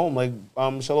starts in the home, like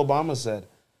Michelle Obama said.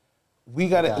 We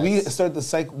start the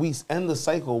cycle. We end the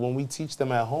cycle when we teach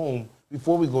them at home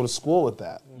before we go to school with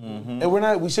that.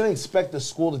 And we shouldn't expect the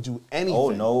school to do anything. Oh,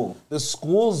 no. The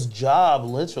school's job,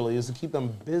 literally, is to keep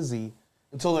them busy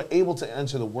until they're able to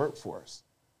enter the workforce.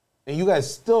 And you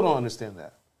guys still don't understand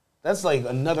that. That's like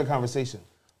another conversation.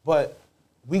 But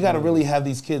we got to really have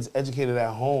these kids educated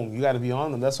at home. You got to be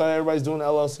on them. That's why everybody's doing the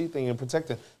LLC thing and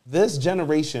protecting. This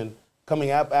generation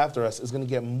coming up after us is going to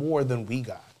get more than we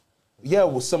got. Yeah,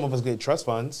 well, some of us get trust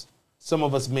funds. Some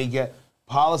of us may get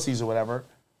policies or whatever.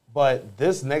 But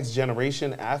this next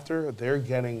generation after, they're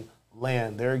getting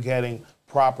land, they're getting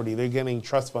property, they're getting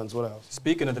trust funds, what else?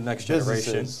 Speaking of the next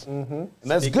generation. And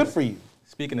that's good for you.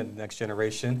 Speaking of the next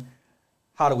generation,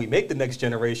 how do we make the next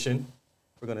generation?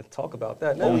 We're going to talk about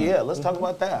that now. Oh, yeah, let's talk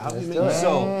about that. How do you make it?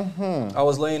 So, I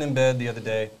was laying in bed the other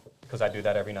day, because I do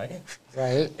that every night.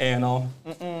 Right. And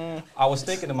I was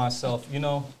thinking to myself, you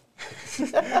know, we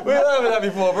laughing at me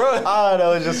for, bro. Oh, that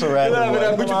was just a random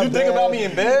one. Would you think about me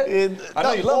in bed? I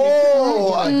know you love me.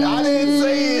 Oh, I didn't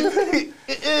say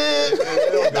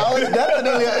it. That was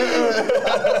definitely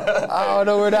I don't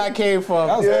know where that came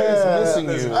from. Missing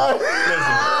you.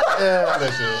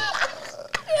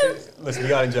 Listen, you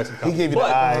gotta inject some confidence. He gave you the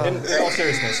eye. In all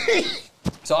seriousness.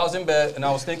 So I was in bed and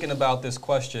I was thinking about this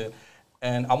question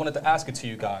and I wanted to ask it to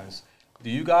you guys. Do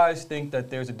you guys think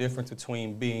that there's a difference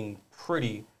between being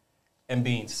pretty and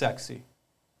being sexy?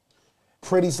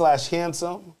 Pretty /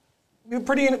 handsome. You're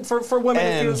pretty for women.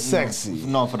 And sexy.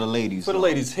 No, for the ladies. For the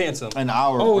ladies, handsome. And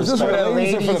our Oh, is this for the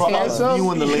ladies or for the us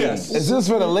viewing the ladies? Yes. Is this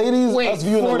for the ladies? Wait, us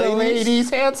viewing for the the ladies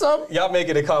handsome? Y'all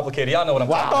making it complicated. Y'all know what I'm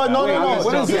talking Oh, about. no.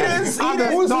 What is He this?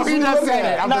 didn't- No, he just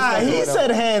said it. I'm just Nah, messing he with him.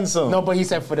 said handsome. No, but he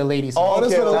said for the ladies. Oh,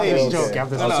 this for the I'm ladies. just joking. I'm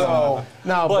just No, joking.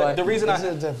 no. No, But the reason What's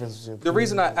the difference between the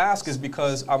reason I ask is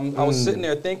because I was sitting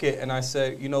there thinking, and I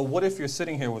said, you know, what if you're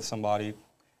sitting here with somebody,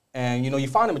 and you know you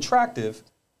find them attractive,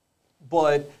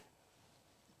 but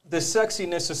the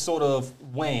sexiness is sort of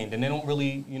waned, and they don't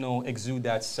really, you know, exude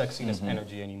that sexiness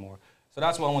energy anymore. So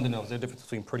that's what I wanted to know. Is there a difference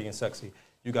between pretty and sexy?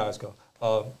 You guys go.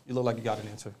 You look like you got an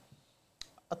answer.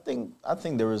 I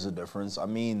think there is a difference. I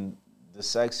mean, the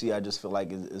sexy, I just feel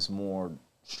like is more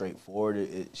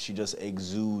straightforward. She just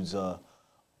exudes a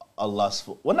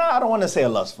lustful. Well, no, I don't want to say a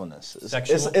lustfulness.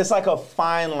 It's like a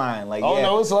fine line. Like, Oh, yeah,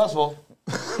 no, it's lustful.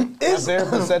 My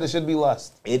therapist said it should be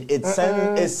lust. It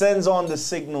sends on the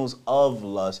signals of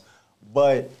lust,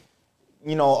 but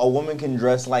you know, a woman can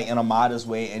dress like in a modest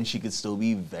way and she could still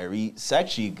be very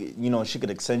sexy. You know, she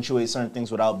could accentuate certain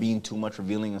things without being too much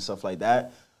revealing and stuff like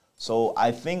that. So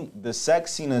I think the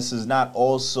sexiness is not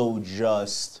also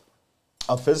just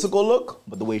a physical look,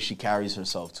 but the way she carries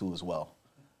herself too as well.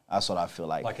 That's what I feel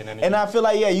like. Like in any- And I feel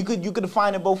like, yeah, you could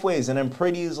define it both ways. And then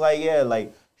pretty is like, yeah,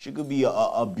 like she could be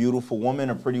a beautiful woman,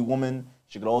 a pretty woman.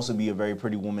 She could also be a very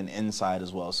pretty woman inside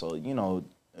as well. So, you know,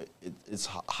 it's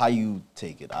how you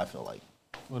take it, I feel like.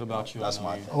 What about you? That's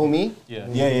my thing. Who, me? Yeah.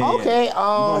 Yeah. Okay, You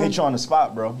gonna hit you on the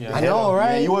spot, bro. Yeah. I know,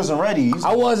 right? Yeah, you wasn't ready.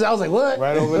 I was like, what?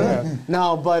 Right over there.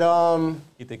 No, but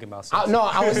You thinking about I, something? no,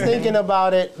 I was thinking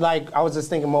about it. Like I was just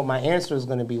thinking what my answer was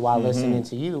going to be while listening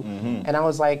to you, and I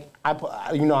was like, I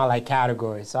like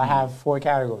categories, so I have 4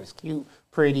 categories: cute,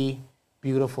 pretty,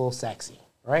 beautiful, sexy.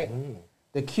 Right?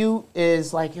 The cute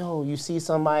is like, yo, you see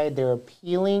somebody, they're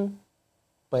appealing,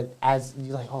 but as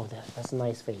you're like, oh, that's a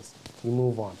nice face. You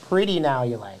move on. Pretty now,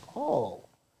 you're like, oh,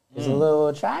 there's a little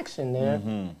attraction there,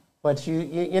 but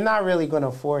you're not really going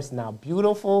to force. Now,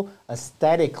 beautiful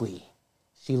aesthetically,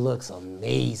 she looks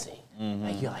amazing.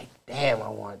 Like you're like, damn, I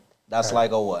want. That's her.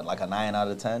 like a what? Like a 9 out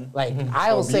of 10? Like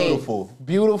I will say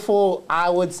beautiful. I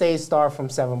would say start from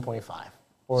 7.5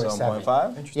 or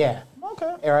 7.5? Yeah.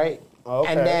 Okay. All right.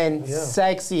 Okay. And then Yeah.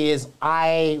 sexy is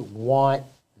I want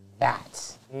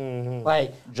that.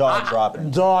 Like Jaw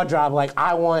dropping. Jaw drop. Like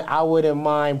I wouldn't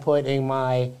mind putting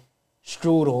my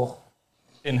strudel.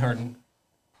 In her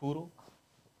poodle?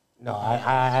 No,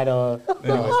 I don't.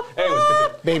 Anyways, continue.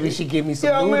 Maybe she give me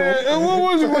some Yeah, noodle.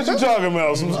 man. What you talking about?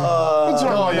 What you talking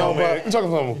about, no, man? You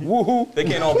talking something? Woohoo! They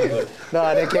can't all be good.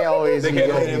 No, they can't always be can't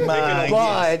good. always be good. But,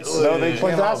 No, they but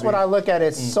can't that's all what be. I look at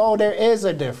it. So there is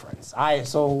a difference.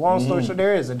 So long story short,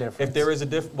 there is a difference. If there is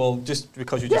a well, just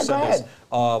because you just Yeah, said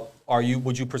go this,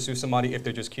 would you pursue somebody if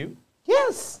they're just cute?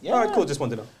 Yes. All right, cool. Just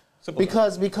wanted to know. Simple.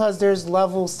 Because there's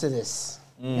levels to this.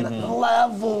 You know,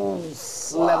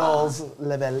 levels. Level.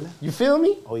 You feel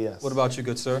me? Oh, yes. What about you,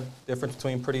 good sir? Difference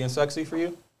between pretty and sexy for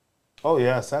you? Oh,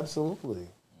 yes, absolutely.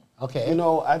 Okay. You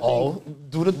know, I think...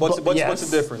 What's the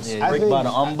difference? Yeah, I break think- by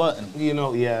the unbutton. You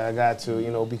know, yeah, I got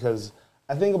to, because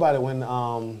I think about it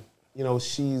when,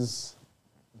 she's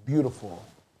beautiful.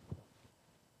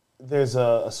 There's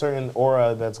a certain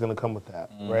aura that's going to come with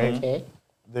that, right? Okay.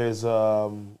 There's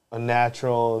a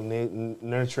natural,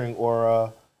 nurturing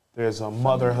aura. There's a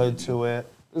motherhood to it.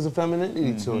 There's a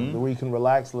femininity to it, where you can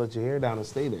relax, let your hair down, and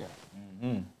stay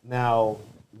there. Now,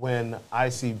 when I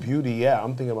see beauty,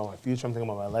 I'm thinking about my future. I'm thinking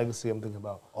about my legacy. I'm thinking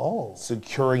about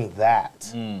securing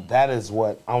that. That is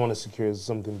what I want to secure, is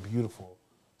something beautiful.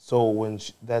 So when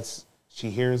she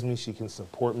hears me, she can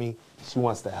support me. She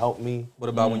wants to help me. What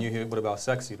about when you hear? What about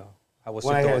sexy though? What's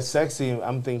When your I hear thoughts? sexy,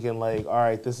 I'm thinking like, all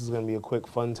right, this is gonna be a quick,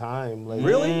 fun time. Like,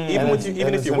 Really? Even and with it's- you, even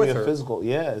and if it's you're gonna with be a her? physical,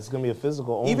 yeah, it's gonna be a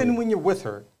physical. Only. Even when you're with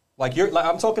her, like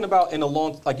I'm talking about in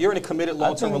a you're in a committed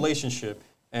long-term think- relationship,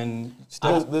 and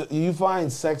still, you find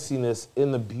sexiness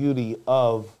in the beauty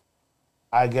of,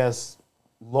 I guess,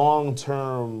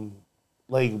 long-term,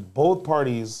 like both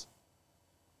parties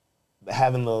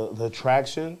having the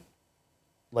attraction,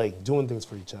 like doing things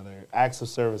for each other, acts of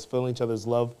service, filling each other's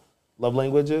love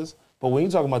languages. But when you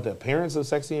talk about the appearance of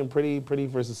sexy and pretty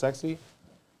versus sexy,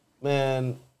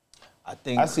 man, I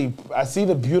think I see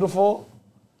the beautiful,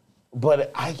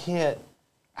 but I can't.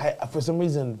 For some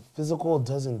reason, physical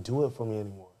doesn't do it for me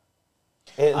anymore.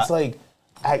 It's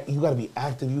you got to be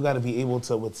active. You got to be able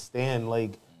to withstand.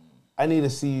 Like, I need to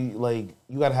see, like,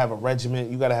 you got to have a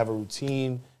regiment. You got to have a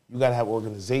routine. You got to have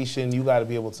organization. You got to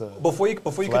be able to. before you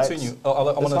flex. continue, I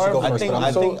want to let you hard. go I first. think but I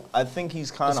I'm think I think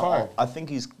he's kind It's hard. of. I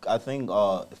think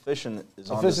efficient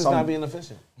is on Efficient's some. not being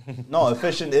efficient. No,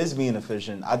 efficient is being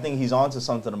efficient. I think he's onto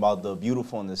something about the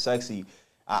beautiful and the sexy.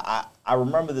 I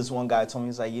remember this one guy told me,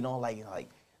 he's like, you know,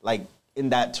 like in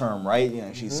that term, right? You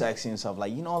know, she's sexy and stuff.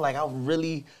 Like, you know, like I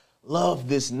really love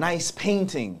this nice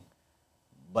painting,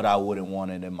 but I wouldn't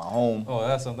want it in my home. Oh,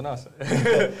 that's something else.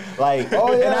 Like,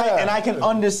 yeah. and I can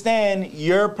understand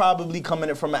you're probably coming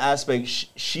in from an aspect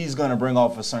she's gonna bring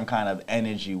off a certain kind of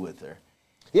energy with her.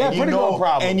 Yeah, And you pretty know- girl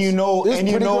problems. And you know, There's and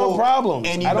you pretty know, girl problems.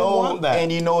 and you I don't know, want that.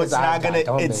 and you know, it's not gonna,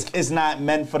 don't it's not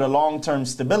meant for the long term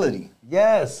stability.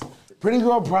 Yes, pretty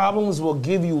girl problems will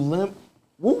give you limp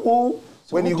woo woo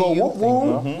when you go woo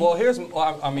woo. Well, there's difference.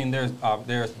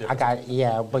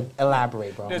 But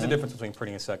elaborate, bro. There's a difference between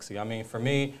pretty and sexy. I mean, for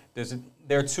me,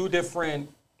 there are two different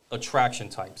attraction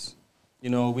types. You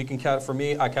know, for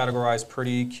me, I categorize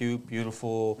pretty, cute,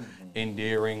 beautiful,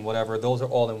 endearing, whatever. Those are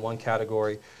all in one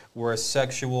category. Whereas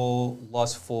sexual,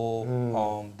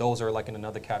 lustful, those are like in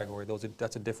another category.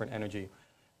 That's a different energy.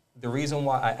 The reason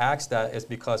why I asked that is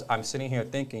because I'm sitting here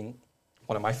thinking,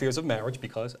 one of my fears of marriage,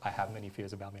 because I have many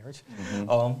fears about marriage,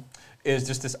 is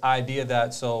just this idea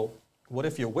that, so what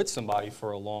if you're with somebody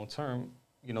for a long term,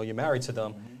 you know, you're married to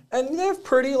them, and they're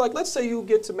pretty, like let's say you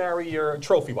get to marry your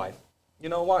trophy wife. You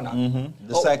know, why not?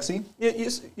 The sexy, Yeah,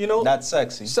 you know. that's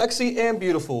sexy. Sexy and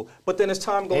beautiful. But then as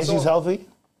time goes And she's on. healthy.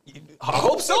 I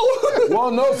hope so. Well,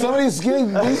 no, some of these skinny,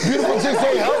 these beautiful chicks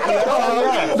ain't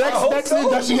healthy. Next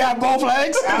does she have both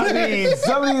legs? I mean,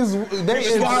 some of these,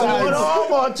 they Got one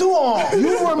arm or two arms.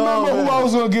 You remember who I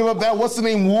was gonna give up that? What's the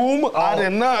name? Womb? I did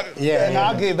not. Yeah, and yeah.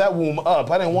 I gave that womb up.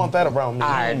 I didn't want that around me. All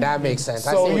right, that makes sense.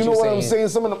 I So see you know you're what I'm saying?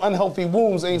 Some of them unhealthy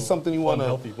wombs ain't something you wanna.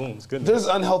 Unhealthy wounds, goodness. There's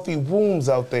unhealthy wombs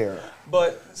out there.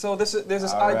 But so there's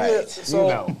this All idea. right. So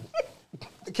You know.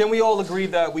 can we all agree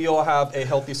that we all have a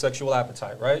healthy sexual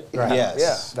appetite, right? Right. Yes.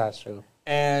 Yeah. That's true.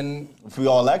 And If we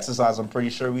all exercise, I'm pretty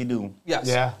sure we do. yes.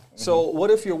 Yeah. So what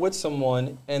if you're with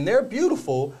someone and they're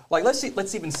beautiful? Like let's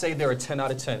even say they're a 10 out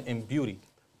of 10 in beauty,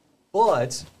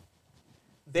 but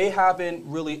they haven't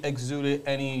really exuded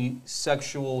any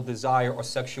sexual desire or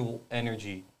sexual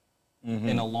energy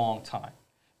in a long time.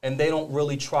 And they don't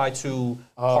really try to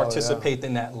participate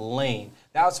in that lane.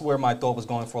 That's where my thought was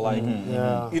going for, like,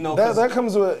 Yeah. you know, 'cause- that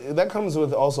comes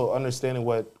with also understanding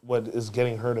what is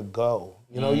getting her to go.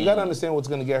 You know, you got to understand what's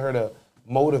going to get her to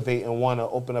motivate and want to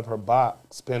open up her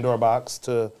box, Pandora box,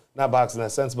 to not box in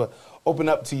that sense, but open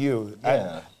up to you.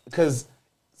 Yeah. Because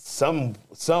some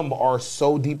are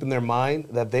so deep in their mind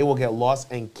that they will get lost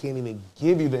and can't even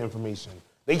give you the information.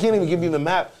 They can't even give you the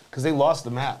map because they lost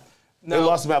the map. They Now-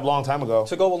 lost the map a long time ago.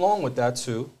 To go along with that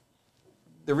too,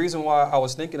 the reason why I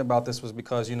was thinking about this was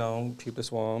because, you know,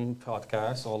 Peepthiswom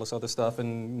podcast, all this other stuff,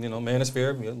 and, you know,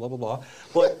 manosphere, blah, blah, blah.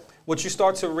 But what you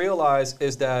start to realize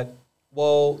is that,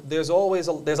 well, there's a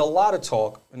lot of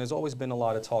talk, and there's always been a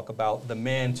lot of talk about the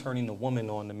man turning the woman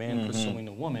on, the man pursuing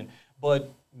the woman, but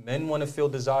men want to feel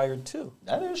desired too.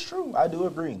 That is true. I do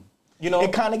agree. You know,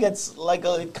 It kind of gets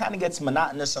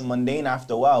monotonous and mundane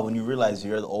after a while when you realize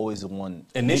you're always the one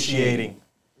initiating.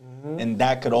 And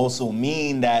that could also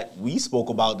mean that we spoke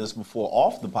about this before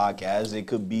off the podcast. It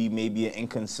could be maybe an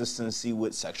inconsistency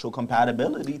with sexual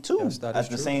compatibility too Yes, that at is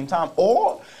the true. same time.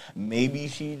 Or maybe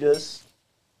she just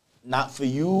not for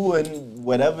you and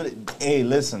whatever. Hey,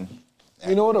 listen.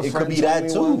 You know what a It friend could be told that me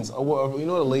too. once? You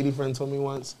know what a lady friend told me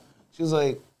once? She was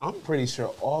like, I'm pretty sure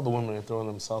all the women are throwing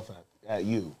themselves at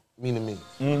you, meaning me.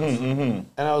 And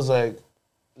I was like,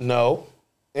 no.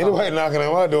 Ain't nobody knocking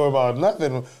at my door about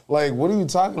nothing. Like, what are you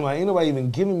talking about? Ain't nobody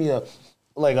even giving me a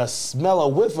smell, a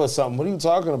whiff or something. What are you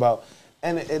talking about?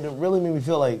 And it really made me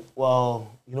feel like, well,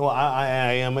 you know what,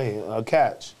 I am a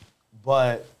catch.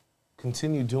 But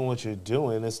continue doing what you're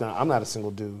doing. I'm not a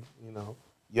single dude, you know.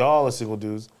 Y'all are single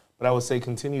dudes. But I would say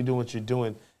continue doing what you're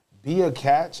doing. Be a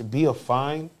catch, be a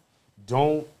find.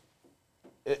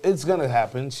 It's gonna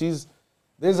happen.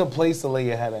 There's a place to lay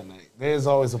your head at night. There's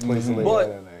always a place to lay your head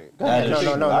at night. That is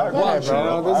true. I agree. ahead,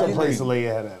 bro. There's a I place agree. to lay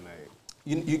your head at night.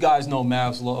 You guys know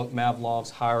Maslow's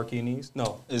hierarchy needs?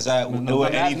 No. Is that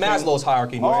Maslow's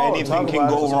hierarchy needs. Where Oh, anything talk can about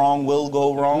go it. wrong, will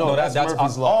go wrong? No, that's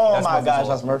Murphy's Oh Law. That's my Murphy's gosh, Law.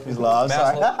 that's Murphy's Law. I'm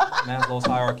sorry. Maslow's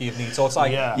hierarchy of needs. So it's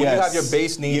like Yeah. when you have your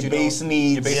base needs, Your base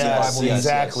needs. your basic Yes, survival needs.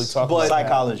 Exactly. Talk But- about that.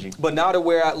 Psychology. But now that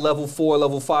we're at level 4,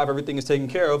 level 5, everything is taken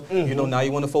care of. You know, now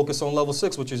you want to focus on level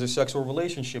 6, which is a sexual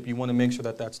relationship. You want to make sure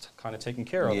that that's kind of taken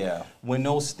care of. Yeah. When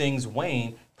those things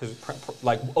wane,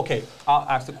 okay, I'll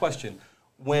ask the question: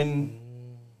 when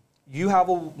you have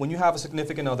a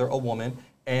significant other, a woman,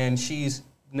 and she's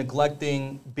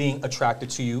neglecting being attracted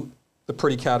to you, the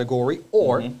pretty category,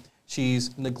 or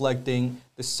she's neglecting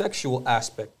the sexual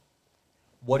aspect,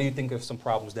 what do you think of some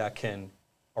problems that can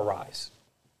arise?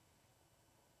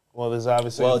 Well, there's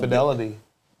obviously Well, infidelity.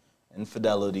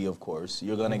 Infidelity, of course.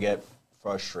 You're gonna get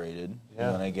frustrated. Yeah.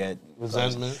 You're gonna get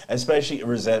Resentment. especially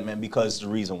resentment, because the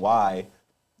reason why,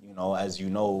 you know, as you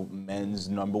know, men's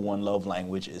number one love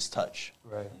language is touch.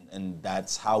 Right. And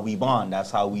that's how we bond.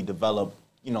 That's how we develop,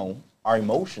 you know, our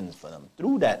emotions for them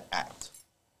through that act.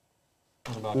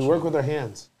 What about We you? work with our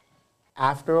hands.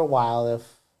 After a while, if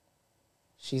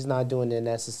she's not doing the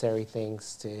necessary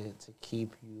things to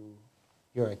keep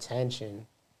your attention,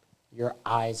 your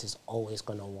eyes is always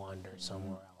going to wander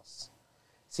somewhere else.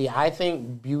 See, I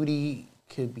think beauty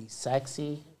could be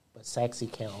sexy, but sexy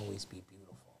can't always be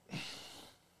beautiful.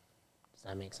 Does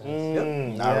that make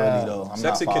sense? Not really though. I'm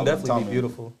Sexy not can following. definitely Tell be me.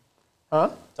 beautiful.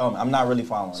 Tell me. I'm not really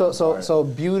following. So Sorry.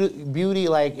 beauty,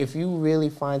 like if you really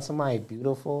find somebody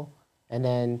beautiful, and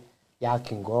then y'all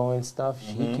can grow and stuff,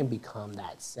 she can become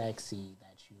that sexy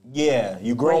that you. Yeah,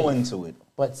 you grow Great. into it.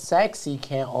 But sexy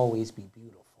can't always be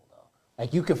beautiful though.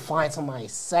 Like you can find somebody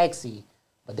sexy,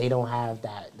 but they don't have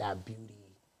that beauty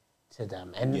to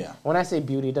them. And Yeah. when I say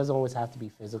beauty, it doesn't always have to be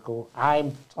physical.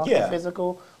 I'm talking Yeah.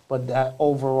 physical, but that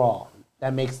overall,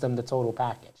 that makes them the total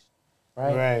package,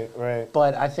 right? Right.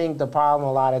 But I think the problem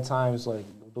a lot of times, like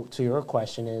to your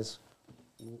question, is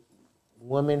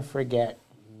women forget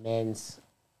men's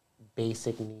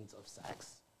basic needs of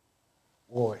sex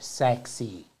or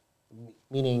sexy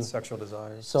meaning Sexual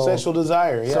desires. so Sexual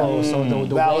desire, yeah. So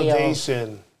the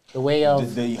Validation. way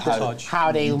of touch.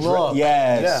 how they look.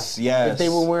 Yes, yes. If they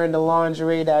were wearing the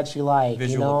lingerie that you like,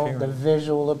 Visual the appearance.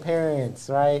 visual appearance,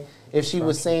 right? If she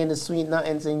was saying the sweet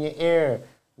nothings in your ear,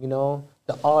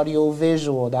 the audio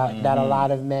visual that a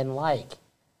lot of men like.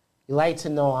 You like to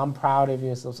know I'm proud of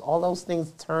you. So all those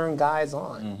things turn guys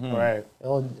on. Right.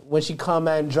 When she come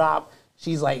and drop,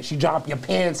 she's like, she drop your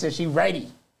pants and she ready.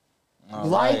 You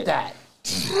like that.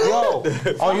 Yo,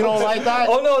 Oh, you don't like that?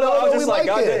 Oh, no, I was we just like, like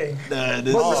God it. dang.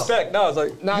 Respect. No, I was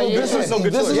like, Nah, yo, yeah. this is so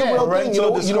good this is choice. a real thing. You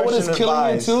know what is discretion killing me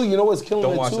advised. too? You know what's killing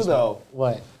Don't me watch too this though?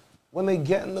 What? When they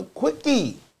get in the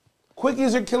quickie.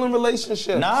 Quickies are killing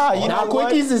relationships. Nah, you Now know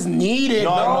what? quickies is needed,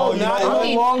 No, bro. you not know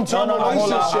in what? a long-term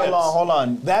relationship. Hold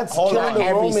on. That's Hold killing on. the Not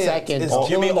every romance. second, It's though. You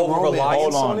killing mean the over romance. reliance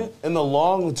Hold on on. it? In the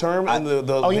long term, and the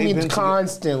Oh, you they've mean been together-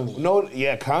 constantly? No,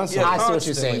 yeah, constantly. I see what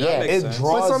you're saying, That yeah. makes It sense.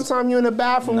 draws. But sometimes you're in the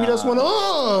bathroom, you just want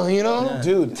to,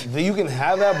 Dude, you can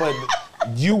have that, but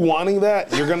you wanting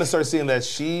that, you're gonna start seeing that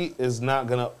she's not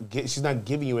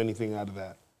giving you anything out of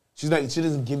that. She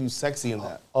doesn't give you sexy in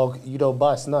that. Oh, you don't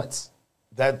bust nuts.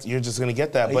 That you're just gonna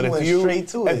get that. Like, But you went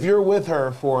straight to if it. you're with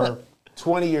her for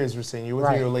 20 years, we're saying you're with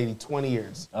Right. your lady 20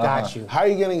 years. Got you. How are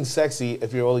you getting sexy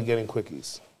if you're only getting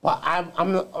quickies? But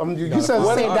you said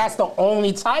that's the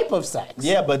only type of sex.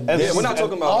 Yeah, but Yeah, we're not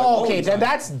talking about. Oh, like, okay, only then time.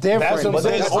 that's different. That's what I'm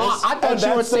saying. I thought And you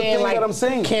were that's the saying thing like that I'm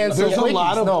saying. cancel There's a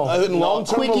lot of quickies. in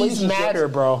long-term quickies relationships matter,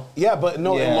 bro. Yeah, but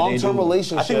no, Yeah, in they long-term do.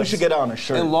 relationships. I think we should get on a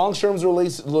shirt. In long-term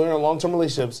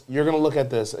relationships, you're gonna look at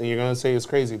this and you're gonna say it's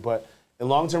crazy. But in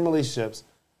long-term relationships,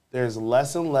 there's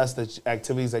less and less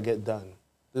activities that get done.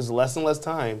 There's less and less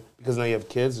time because now you have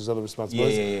kids. There's other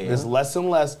responsibilities. Yeah. There's less and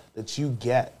less that you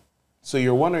get. So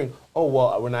you're wondering, oh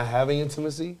well, we're not having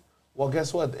intimacy. Well,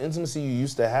 guess what? The intimacy you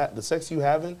used to have, the sex you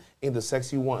having, ain't the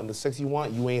sex you want. And the sex you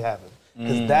want, you ain't having.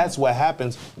 Because that's what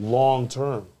happens long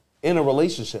term in a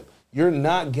relationship. You're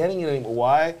not getting it anymore.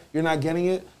 Why? You're not getting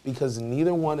it because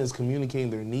neither one is communicating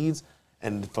their needs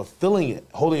and fulfilling it,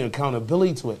 holding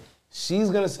accountability to it. She's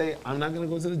gonna say, I'm not gonna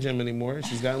go to the gym anymore.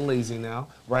 She's gotten lazy now,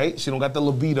 right? She don't got the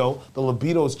libido. The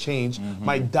libido's changed.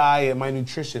 My diet, my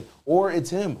nutrition. Or it's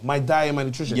him, my diet, my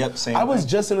nutrition. Yep, same I was thing.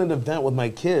 just in an event with my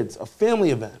kids, a family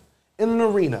event, in an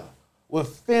arena with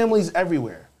families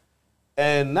everywhere.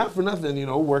 And not for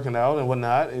nothing, working out and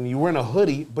whatnot, and you're wearing a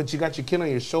hoodie, but you got your kid on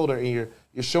your shoulder and you're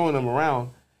showing them around.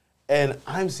 And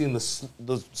I'm seeing the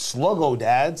sluggo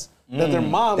dads that their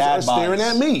moms are staring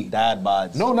at me. Dad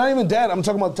bods. No, not even dad. I'm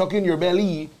talking about tucking your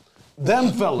belly.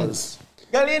 Them fellas.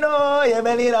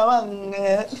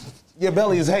 Your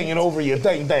belly is hanging over your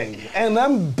thing. And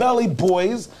them belly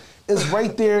boys is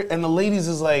right there, and the ladies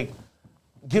is like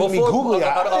giving me googly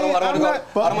eyes. I don't want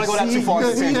to go that too far.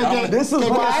 This is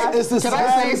why it's the Can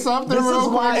I say something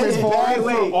real quick? it's bad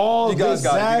for all You guys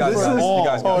this. got it. You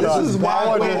guys got it. This is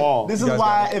why. This is You guys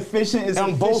why got it. efficient is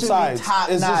on both sides. top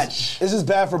It's notch. just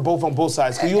bad for both on both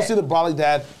sides. Because you'll see the brolic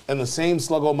dad and the same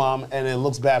sluggo mom, and it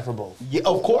looks bad for both. Yeah,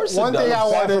 of course. One it thing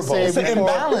does. I want to say It's an before,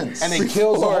 imbalance. And it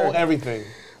kills the whole everything.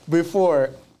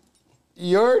 before,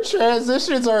 your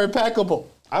transitions are impeccable.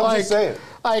 I'm just saying.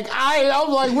 I'm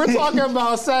like, we're talking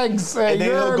about sex, and then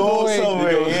you're he'll go going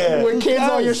somewhere, yeah. with kids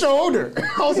on your shoulder.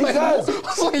 I was like, does.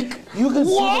 You can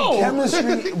see the whoa.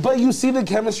 chemistry, but you see the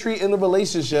chemistry in the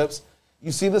relationships.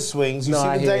 You see the swings. You No,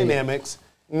 I see the hear you. dynamics.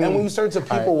 And when you start to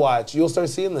people watch, you'll start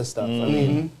seeing this stuff. I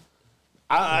mean,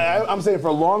 I'm saying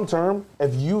for long term,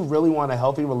 if you really want a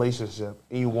healthy relationship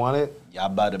and you want it, Y'all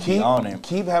better be on it.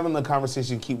 keep having the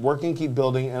conversation, keep working, keep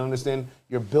building, and understand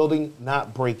you're building,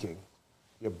 not breaking.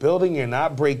 You're building, you're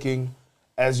not breaking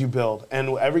as you build. And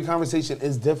every conversation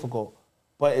is difficult,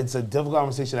 but it's a difficult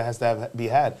conversation that has to be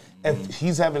had. If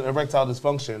he's having erectile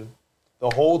dysfunction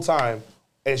the whole time,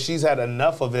 and she's had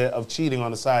enough of it, of cheating on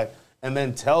the side, and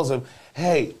then tells him,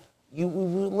 hey,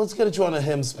 let's get you on a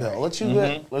Hims pill. Let's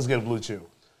get a Blue Chew.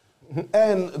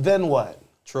 And then what?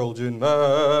 Trojan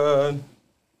man.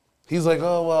 He's like,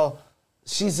 oh, well,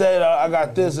 she said I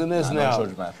got this and this Nah, now. no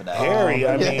Trojan man for that. Harry,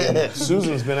 I mean,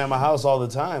 Susan's been at my house all the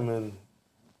time,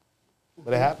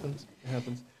 but it happens.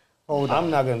 I'm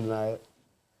not going to deny it.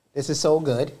 This is so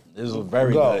good. This was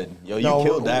very Go. good. Yo, you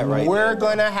killed that right We're there, bro.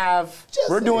 gonna have.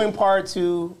 We're doing part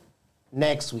 2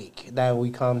 next week. That we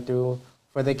come through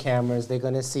for the cameras. They're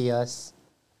gonna see us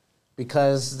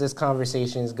because this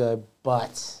conversation is good,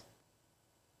 but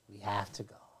we have to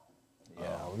go.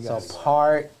 Yeah, So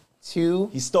part 2.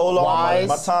 He stole all my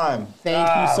Wise. time.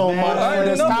 Thank you so man. much I for didn't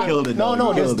this know. topic. You killed it, No, though.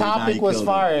 You this killed it. Nah, topic you was killed it.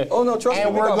 fire. Oh, no, trust me,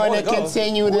 And we we're got more going to to go.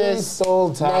 continue We this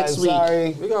sold time, next week.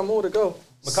 sorry. We got more to go.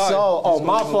 So,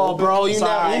 my fault, bro. You know,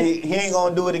 Sorry, he ain't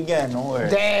gonna do it again. Don't worry.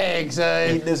 dang,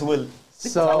 son. Eat this with.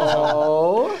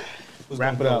 So,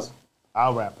 Wrap it up.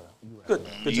 I'll wrap it up. You wrap Good. it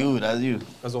up. Good You, job. that's you.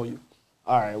 That's all you.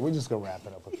 All right, we're just gonna wrap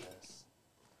it up with this.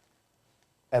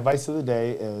 Advice of the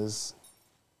day is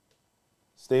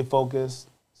stay focused,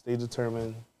 stay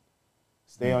determined,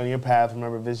 stay on your path.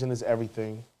 Remember, vision is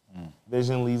everything.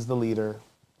 Vision leads the leader.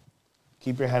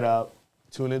 Keep your head up.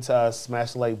 Tune into us.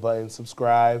 Smash the like button.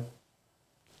 Subscribe.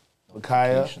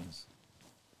 Micaiah, Notifications.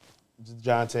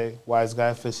 Jonte, Wise Guy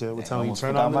Efficient. We're telling you, almost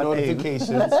turn on the forgot my name.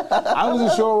 notifications. I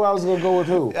wasn't sure where I was gonna go with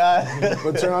who,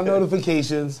 but turn on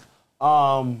notifications.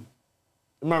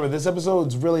 Remember, this episode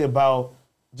is really about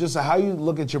just how you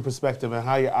look at your perspective and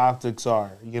how your optics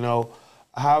are. You know,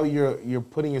 how you're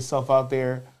putting yourself out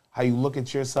there, how you look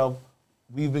at yourself.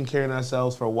 We've been carrying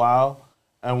ourselves for a while,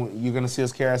 and you're gonna see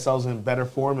us carry ourselves in better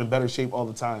form and better shape all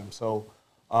the time. So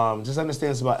just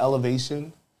understand it's about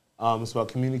elevation, it's about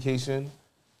communication,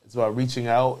 it's about reaching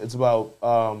out, it's about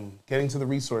getting to the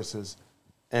resources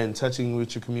and touching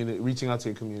with your community, reaching out to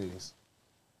your communities.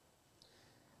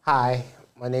 hi,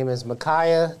 my name is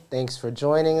Micaiah. Thanks for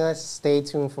joining us. Stay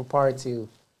tuned for part 2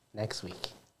 next week.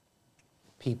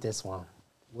 Peep this one.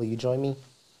 Will you join me?